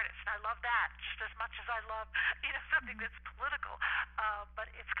the artist. And I love that just as much as I love something that's political. But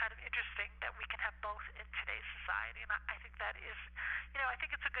it's kind of interesting that we can have both in today's society, and I think that is, I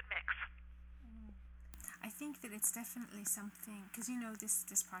think it's a good mix. I think that it's definitely something, because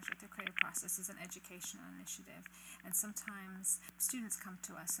this project, the creative process, is an educational initiative, and sometimes students come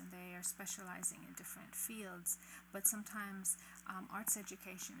to us and they are specializing in different fields, but sometimes arts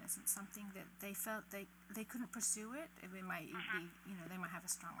education isn't something that they felt they couldn't pursue it. It might be, they might have a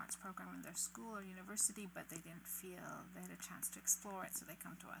strong arts program in their school or university, but they didn't feel they had a chance to explore it, so they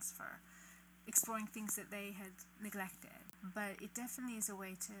come to us for exploring things that they had neglected. But it definitely is a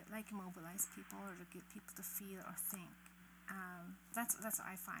way to mobilize people, or to get people to feel or think. That's what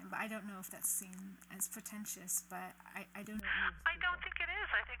I find, but I don't know if that's seen as pretentious, but I don't know. I don't think it is.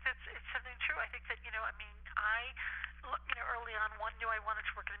 I think it's something true. I think that, early on knew I wanted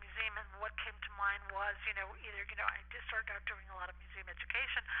to work in a museum, and what came to mind was, either, I just started out doing a lot of museum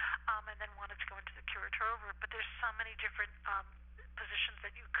education, and then wanted to go into the curatorial route, but there's so many different positions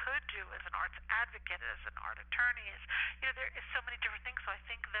that you could do as an arts advocate, as an art attorney. There is so many different things. So I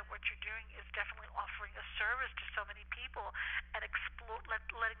think that what you're doing is definitely offering a service to so many people, and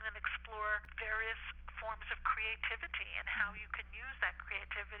letting them explore various forms of creativity and how you can use that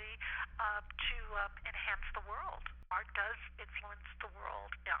creativity to enhance the world. Art does influence the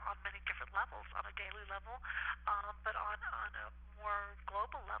world on many different levels, on a daily level, but on a more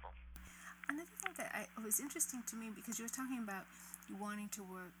global level. Another thing that was interesting to me, because you were talking about you wanting to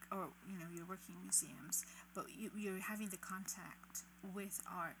work, or you're working in museums, but you're having the contact with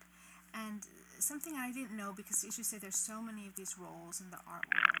art, And something I didn't know, because as you say, there's so many of these roles in the art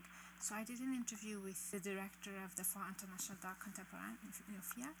world. So I did an interview with the director of the Fonds International d'Art Contemporain,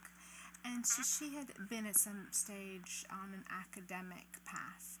 FIAC, and so she had been at some stage on an academic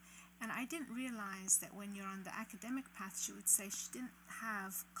path. And I didn't realize that when you're on the academic path, she would say she didn't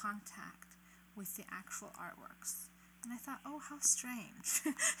have contact with the actual artworks. And I thought, oh, how strange.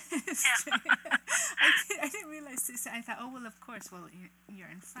 I didn't realize this. I thought, oh, well, of course, well,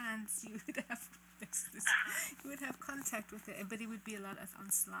 you're in France, you would have you would have contact with it, but it would be a lot of on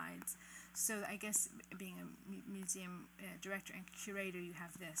slides. So I guess being a museum director and curator, you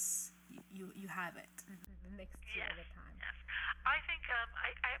have this, you have it next to you all the time. Yes. I think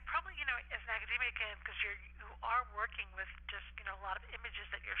I probably, as an academic, because you are working with just, a lot of images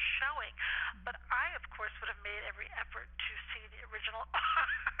that you're showing, but I, of course, would have made every effort to see the original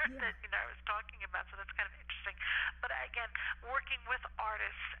art that, I was talking about, so that's kind of interesting. But again, working with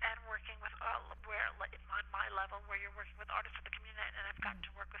artists and working with, where, like, on my level, where you're working with artists in the community, and I've gotten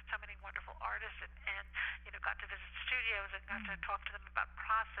to work with so many wonderful artists and got to visit studios and got to talk to them about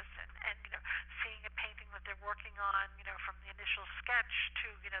process and seeing a painting that they're working on, from the initial sketch to,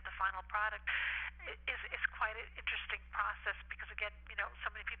 the final product is quite an interesting process, because again, so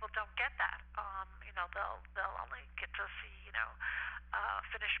many people don't get that. They'll only get to see,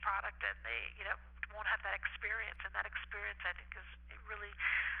 finished product, and they, won't have that experience. And that experience, I think, is it really,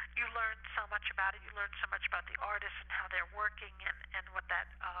 you learn so much about it. You learn so much about the artists and how they're working, and what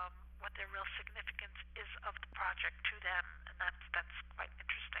what their real significance is of the project to them, and that's quite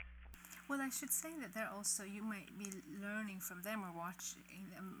interesting. Well, I should say that they're also, you might be learning from them or watching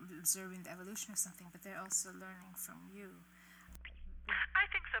them, observing the evolution or something, but they're also learning from you. I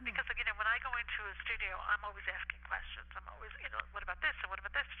think so, because when I go into a studio, I'm always asking questions. I'm always, what about this, and what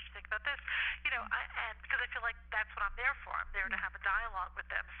about this? What do you think about this? And because I feel like that's what I'm there for. I'm there to have a dialogue with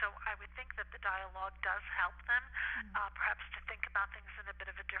them. So I would think that the dialogue does help them, perhaps to think about things in a bit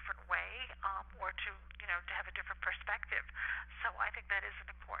of a different way, or to have a different perspective. So I think that is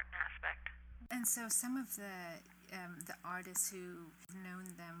an important aspect. And so some of the artists who've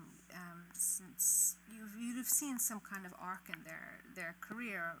known them since you'd have seen some kind of arc in their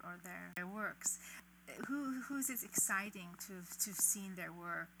career or their works. Who's it exciting to have seen their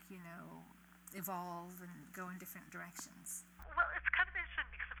work, evolve and go in different directions? Well, it's kind of interesting,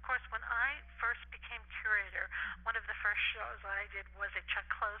 because, of course, when I first became curator, one of the first shows I did was a Chuck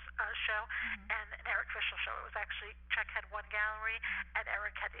Close show and an Eric Fischel show. It was actually, Chuck had one gallery and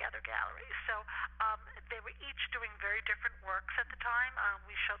Eric had the other gallery. So they were each doing very different works at the time.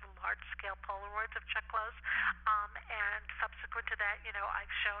 We showed the large-scale Polaroids of Chuck Close, and subsequent to that,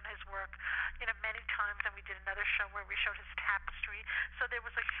 I've shown his work, many times, and we did another show where we showed his tapestry. So there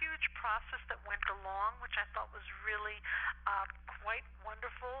was a huge process that went along, which I thought was really quite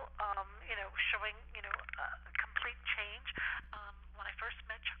wonderful, showing, complete change. When I first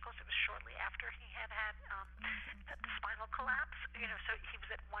met Chuck Close, it was shortly after he had the spinal collapse, so he was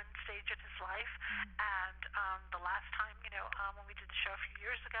at one stage in his life, and the last time, when we did the show a few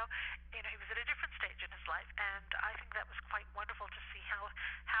years ago, he was at a different stage in his life, and I think that was quite wonderful to see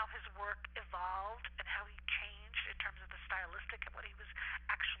how his work evolved and how he changed in terms of the stylistic, and what he was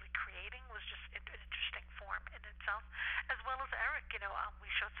actually creating was just an interesting form in itself, as well as Eric. We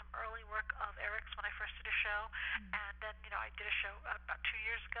showed some early work of Eric's when I first did a show, and then, I did a show about 2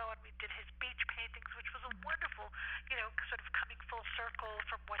 years ago, and we did his beach paintings, which was a wonderful, sort of coming full circle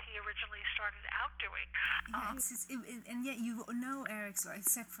from what he originally started out doing. And yet Eric's,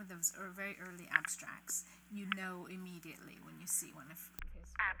 except for those very early abstracts, immediately when you see one of his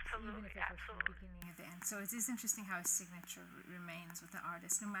works, Absolutely, even if it was from the absolutely. beginning at the end. So it is interesting how his signature remains with the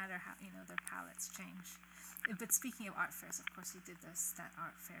artist, no matter how their palettes change. But speaking of art fairs, of course, he did that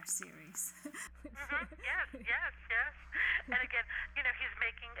art fair series. Yes. And again, he's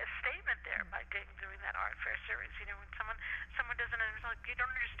making a statement there by doing that art fair series. When someone doesn't understand, you don't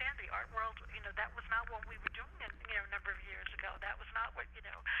understand the art world. That was not what we were doing a number of years ago. That was not what.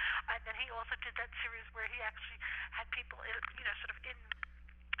 And then he also did that series where he actually had people, sort of in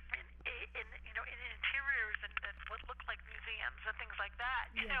interiors and what looked like museums and things like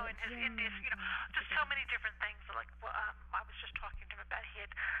that, in his Indies, just so many different things. Like, I was just talking to him about, he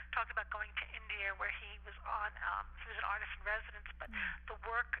had talked about going to India, where he was he was an artist in residence, but the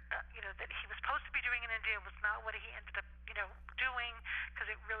work, that he was supposed to be doing in India was not what he ended up, doing, because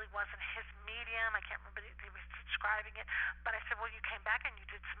it really wasn't his medium. I can't remember, he was describing it, but I said, well, you came back and you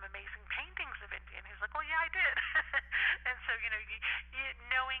did some amazing paintings of India, and he's like, well, yeah, I did. And so,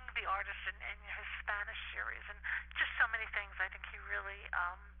 knowing the artist and his Spanish series and just so many things, I think he really,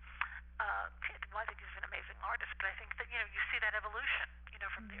 I think he's an amazing artist, but I think that, you see that evolution,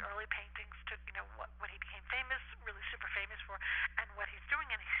 from the early paintings to, what he became famous, really super famous for, and what he's doing.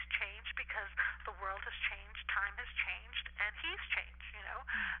 And he's changed because the world has changed, time has changed, and he's changed.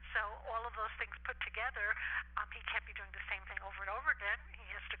 So all of those things put together, he can't be doing the same thing over and over again. He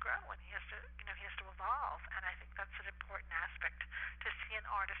has to grow, and he has to evolve. And I think that's an important aspect, to see an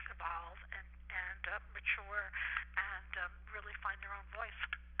artist evolve and mature and really find their own voice.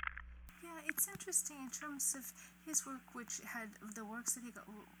 Yeah, it's interesting in terms of his work, which had the works that he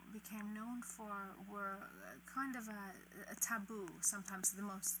became known for were kind of a taboo. Sometimes the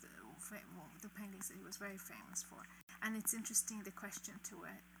paintings that he was very famous for, and it's interesting the question to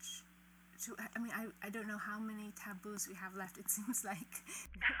which. I mean, I don't know how many taboos we have left. It seems like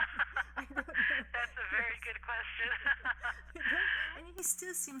I don't know. That's a very good question. And he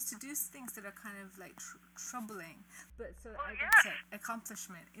still seems to do things that are kind of like troubling, but I yes. would say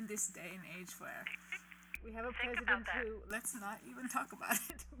accomplishment in this day and age where we have a president who, let's not even talk about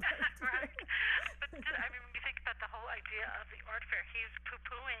it. Right. But I mean, when you think about the whole idea of the art fair, he's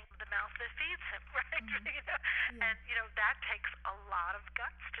poo-pooing the mouth that feeds him, right? Mm-hmm. And that takes a lot of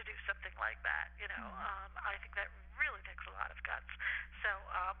guts to do something like that. I think that really takes a lot of guts. So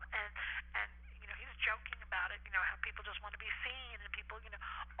and he's joking about it. How people just want to be seen, and people,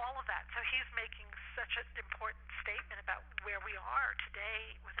 all of that. So he's making such an important statement about where we are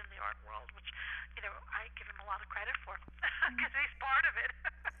today within the art world, which I give him a lot of credit for because he's part of it.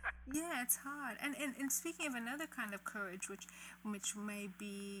 Yeah, it's hard. And speaking of another kind of courage, which may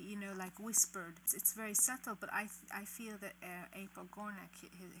be like whispered, it's very subtle. But I feel that April Gornick,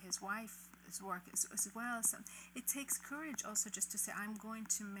 his wife's work as well. So it takes courage also just to say, I'm going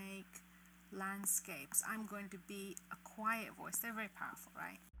to make landscapes. I'm going to be a quiet voice. They're very powerful,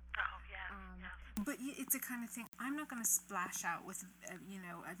 right? Oh yeah. But it's a kind of thing. I'm not going to splash out with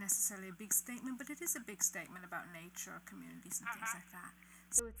necessarily a big statement, but it is a big statement about nature, communities, and things like that.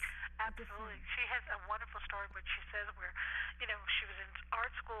 So it's absolutely. She has a wonderful story, which she says where, she was in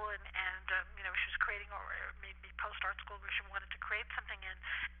art school and she was creating, or maybe post-art school, where she wanted to create something,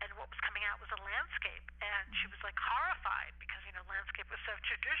 and what was coming out was a landscape, and she was like horrified because landscape was so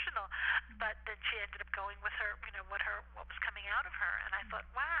traditional, but then she ended up going with her, what was coming out of her, and I thought,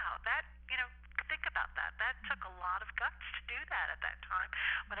 wow, that think about that. That took a lot of guts to do that at that time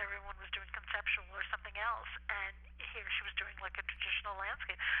when everyone was doing conceptual or something else, and here she was doing like a traditional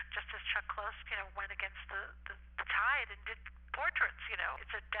landscape, just as Chuck Close, went against the tide and did portraits.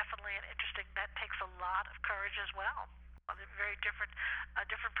 It's definitely an interesting, that takes a lot of courage as well. A very different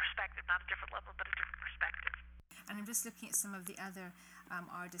perspective, not a different level, but a different perspective. And I'm just looking at some of the other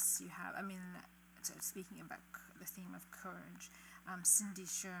artists you have. I mean, speaking about the theme of courage, Cindy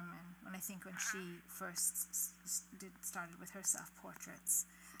Sherman, when she first started with her self-portraits.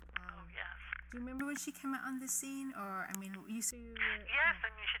 Yes. Do you remember when she came out on the scene? Or, I mean, you see... Yes,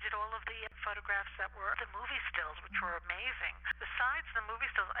 I mean, she did all of the photographs that were the movie stills, which were amazing. Besides the movie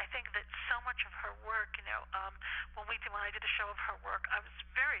stills, I think that so much of her work, when I did a show of her work, I was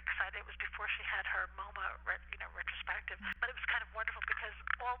very excited. It was before she had her MoMA, retrospective. But it was kind of wonderful because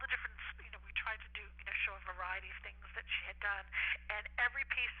all the different, we tried to do, show a variety of things that she had done. And every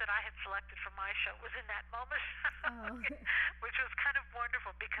piece that I had selected for my show was in that MoMA show, which was kind of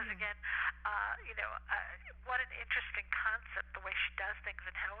wonderful because, again, what an interesting concept, the way she does things,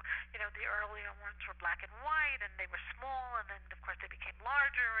 and how, the earlier ones were black and white, and they were small, and then, of course, they became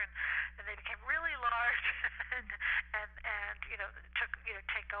larger, and they became really large, and took,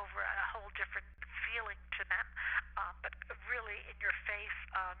 take over a whole different feeling to them, but really in your face,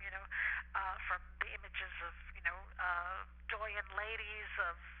 from the images of, doyen ladies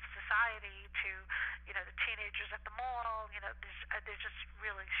of society to, the teenagers at the mall, there's just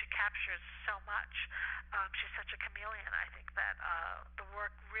really, she captures so much. She's such a chameleon. I think that the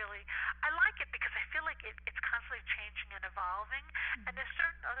work really, I like it because I feel like it's constantly changing and evolving, and there's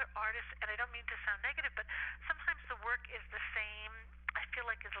certain other artists, and I don't mean to sound negative, but sometimes the work is the same, I feel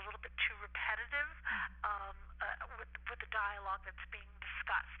like is a little bit too repetitive with the dialogue that's being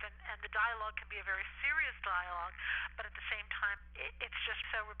discussed, and the dialogue can be a very serious dialogue, but at the same time it's just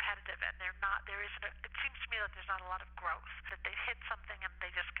so repetitive, and it seems to me that there's not a lot of growth, that they hit something and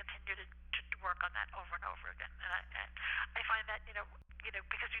they just continue to work on that over and over again, and I find that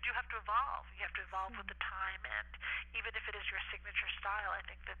because you do have to evolve. You have to evolve with the time, and even if it is your signature style, I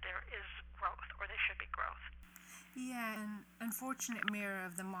think that there is growth, or there should be growth. Yeah, an unfortunate mirror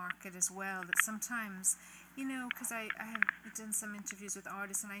of the market as well, that sometimes, because I have done some interviews with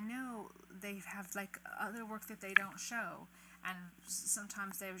artists, and I know they have like other work that they don't show, and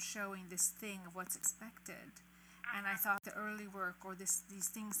sometimes they're showing this thing of what's expected. And I thought the early work, or these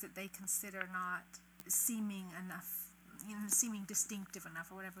things that they consider not seeming enough seeming distinctive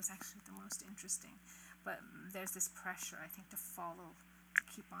enough or whatever is actually the most interesting. But there's this pressure, I think, to follow, to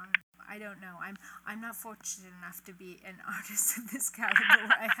keep on. I don't know. I'm not fortunate enough to be an artist of this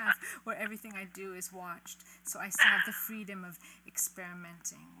caliber where everything I do is watched. So I still have the freedom of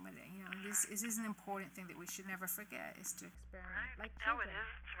experimenting. But this is an important thing that we should never forget, is to experiment. Right. Like No, children. it is.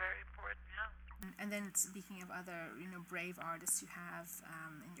 It's very important. Yeah. And then speaking of other, brave artists you have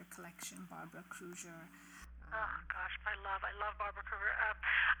in your collection, Barbara Kruger. Oh gosh, I love Barbara Kruger.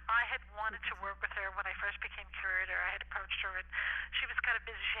 I had wanted to work with her when I first became curator. I had approached her, and she was kind of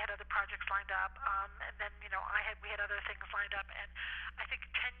busy. She had other projects lined up, and then we had other things lined up. And I think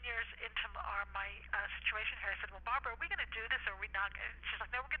 10 years into my situation here, I said, "Well, Barbara, are we going to do this, or are we not?" And she's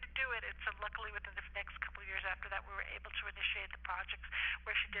like, "No, we're going to do it." And so luckily, within the next couple of years after that, we were able to initiate the projects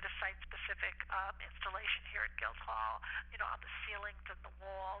where she did a site-specific installation here at Guildhall, on the ceilings and the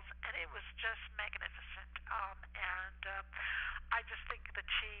walls, and it was just magnificent. I just think that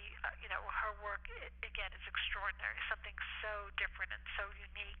she, her work, again, is extraordinary, something so different and so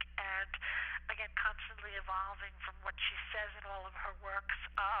unique, and again, constantly evolving from what she says in all of her works,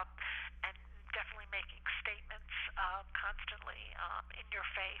 and definitely making statements constantly in your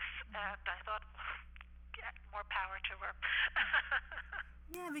face. And I thought, yeah, more power to her.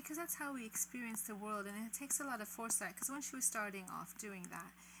 Yeah, because that's how we experience the world, and it takes a lot of foresight. Because when she was starting off doing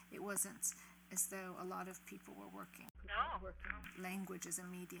that, it wasn't as though a lot of people were working language as a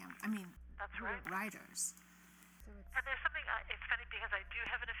medium. I mean, That's who right. were writers. And there's something, it's funny because I do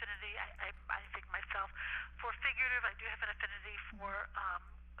have an affinity, I think myself, for figurative. I do have an affinity for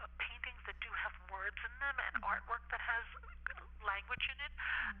paintings that do have words in them and artwork that has language in it.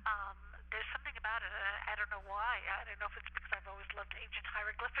 There's something about it, and I don't know why. I don't know if it's because I've always loved ancient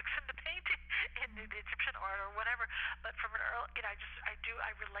hieroglyphics in the painting, in the Egyptian art or whatever. But from an early,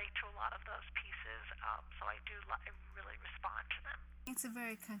 I relate to a lot of those pieces. So I really respond to them. It's a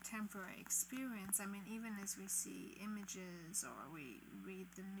very contemporary experience. I mean, even as we see images or we read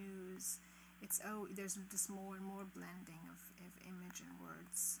the news, there's just more and more blending of image and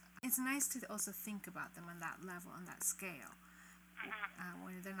words. It's nice to also think about them on that level, on that scale,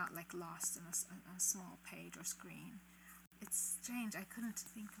 when they're not like lost in a small page or screen. It's strange. I couldn't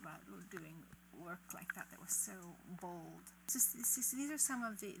think about doing work like that was so bold. So these are some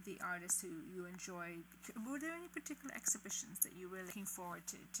of the artists who you enjoy. Were there any particular exhibitions that you were looking forward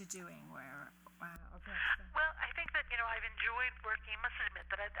to doing where? Well, I think that, I've enjoyed working. I must admit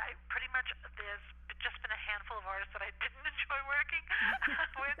that I pretty much, there's just been a handful of artists that I didn't enjoy working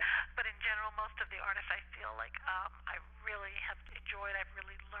with, but in general, most of the artists I feel like I really have enjoyed. I've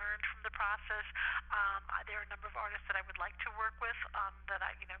really learned from the process. There are a number of artists that I would like to work with that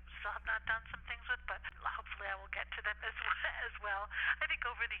I, still have not done some things with, but hopefully I will get to them as well. I think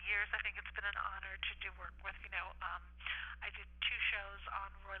over the years, I think it's been an honor to do work with, I did 2 shows on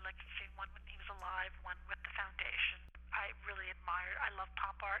Roy Lichtenstein, one when he was alive, one with the foundation. I really admired. I love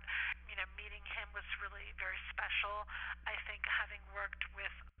pop art. Meeting him was really very special. I think having worked with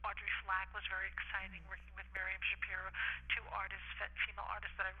Audrey Flack was very exciting. Working with Miriam Shapiro, 2 artists, female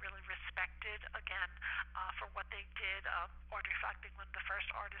artists that I really respected. Again, for what they did. Audrey Flack being one of the first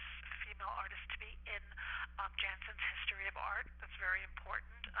female artists to be in Jansen's History of Art. That's very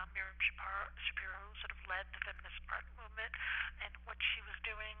important. Miriam Shapiro sort of led the feminist art movement, and what she was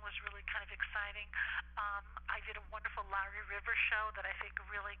doing was really kind of exciting. I did a wonderful Larry Rivers show that I think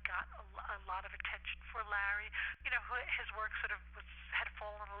really got a lot of attention for Larry. His work sort of had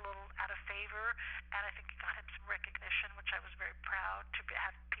fallen a little out of favor, and I think it got him some recognition, which I was very proud to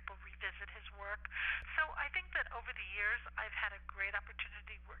have people revisit his work. So I think that over the years, I've had a great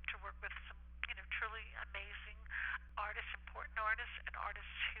opportunity to work with some, truly amazing artists, important artists, and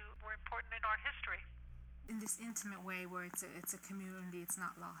artists who were important in art history. In this intimate way where it's a community, it's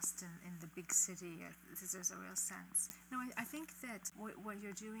not lost in the big city. There's a real sense. No, I think that what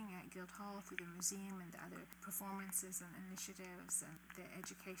you're doing at Guildhall through the museum and the other performances and initiatives and the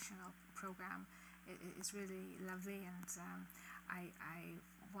educational program is really lovely, and I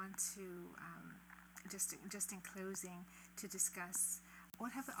want to just in closing to discuss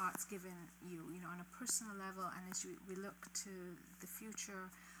what have the arts given you, on a personal level, and as we look to the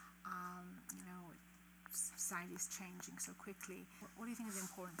future, society is changing so quickly. What do you think of the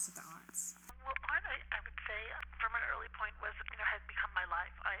importance of the arts? Well, art, I would say, from an early point was, has become my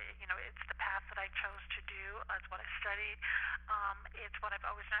life. It's the path that I chose to do. It's what I studied. It's what I've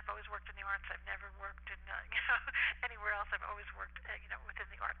always worked in the arts. I've never worked in, anywhere else. I've always worked, within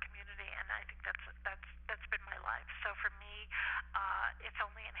the art community, and I think that's been my life. So for me, it's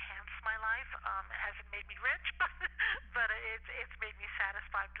only enhanced my life. It hasn't made me rich, but it's made me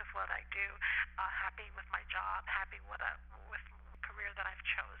satisfied with what I do. Happy with my job. Happy with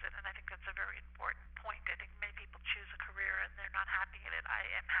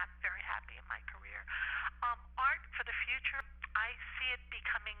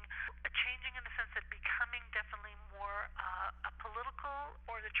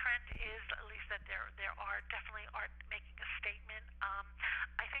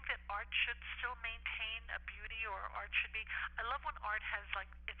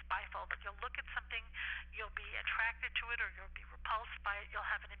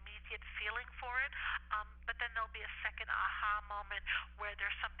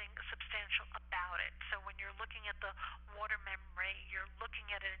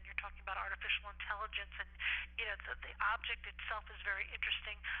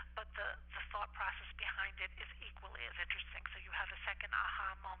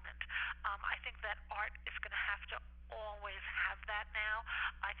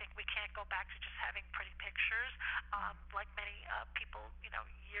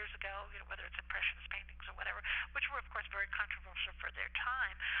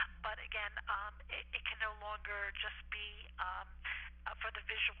longer just be for the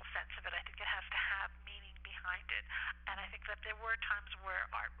visual sense of it. I think it has to have meaning behind it. And I think that there were times where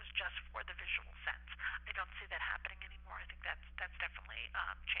art was just for the visual sense. I don't see that happening anymore. I think that's definitely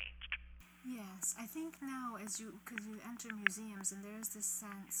changed. Yes, I think now because you enter museums and there's this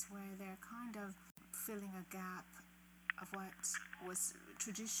sense where they're kind of filling a gap of what was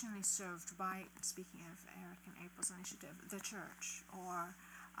traditionally served by, speaking of Eric and April's initiative, the church, or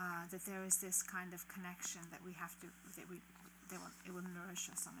that there is this kind of connection that we have to, it will nourish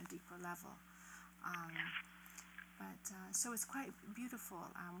us on a deeper level. So it's quite beautiful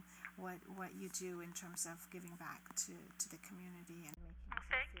what you do in terms of giving back to the community and making us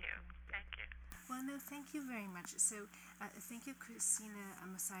Thank feel you. connected. Thank you. Well, no, thank you very much. So thank you, Christina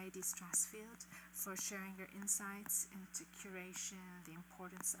Mossaides Strassfield, for sharing your insights into curation, the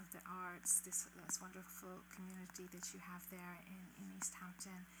importance of the arts, this wonderful community that you have there in East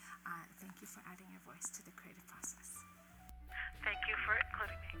Hampton. Thank you for adding your voice to the creative process. Thank you for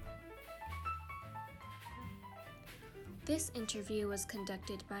including me. This interview was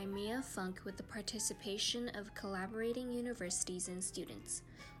conducted by Mia Funk with the participation of collaborating universities and students.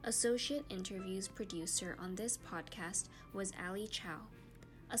 Associate interviews producer on this podcast was Ali Chow.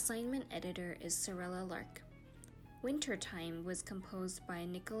 Assignment editor is Sorella Lark. Wintertime was composed by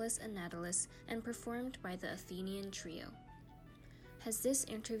Nicholas Anatolis and performed by the Athenian Trio. Has this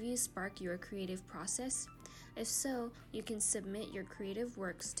interview sparked your creative process? If so, you can submit your creative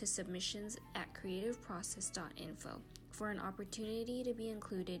works to submissions@creativeprocess.info for an opportunity to be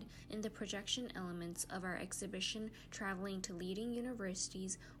included in the projection elements of our exhibition traveling to leading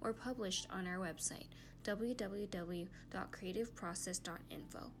universities or published on our website,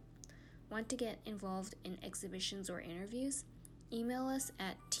 www.creativeprocess.info. Want to get involved in exhibitions or interviews? Email us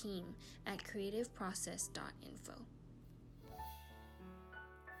at team@creativeprocess.info.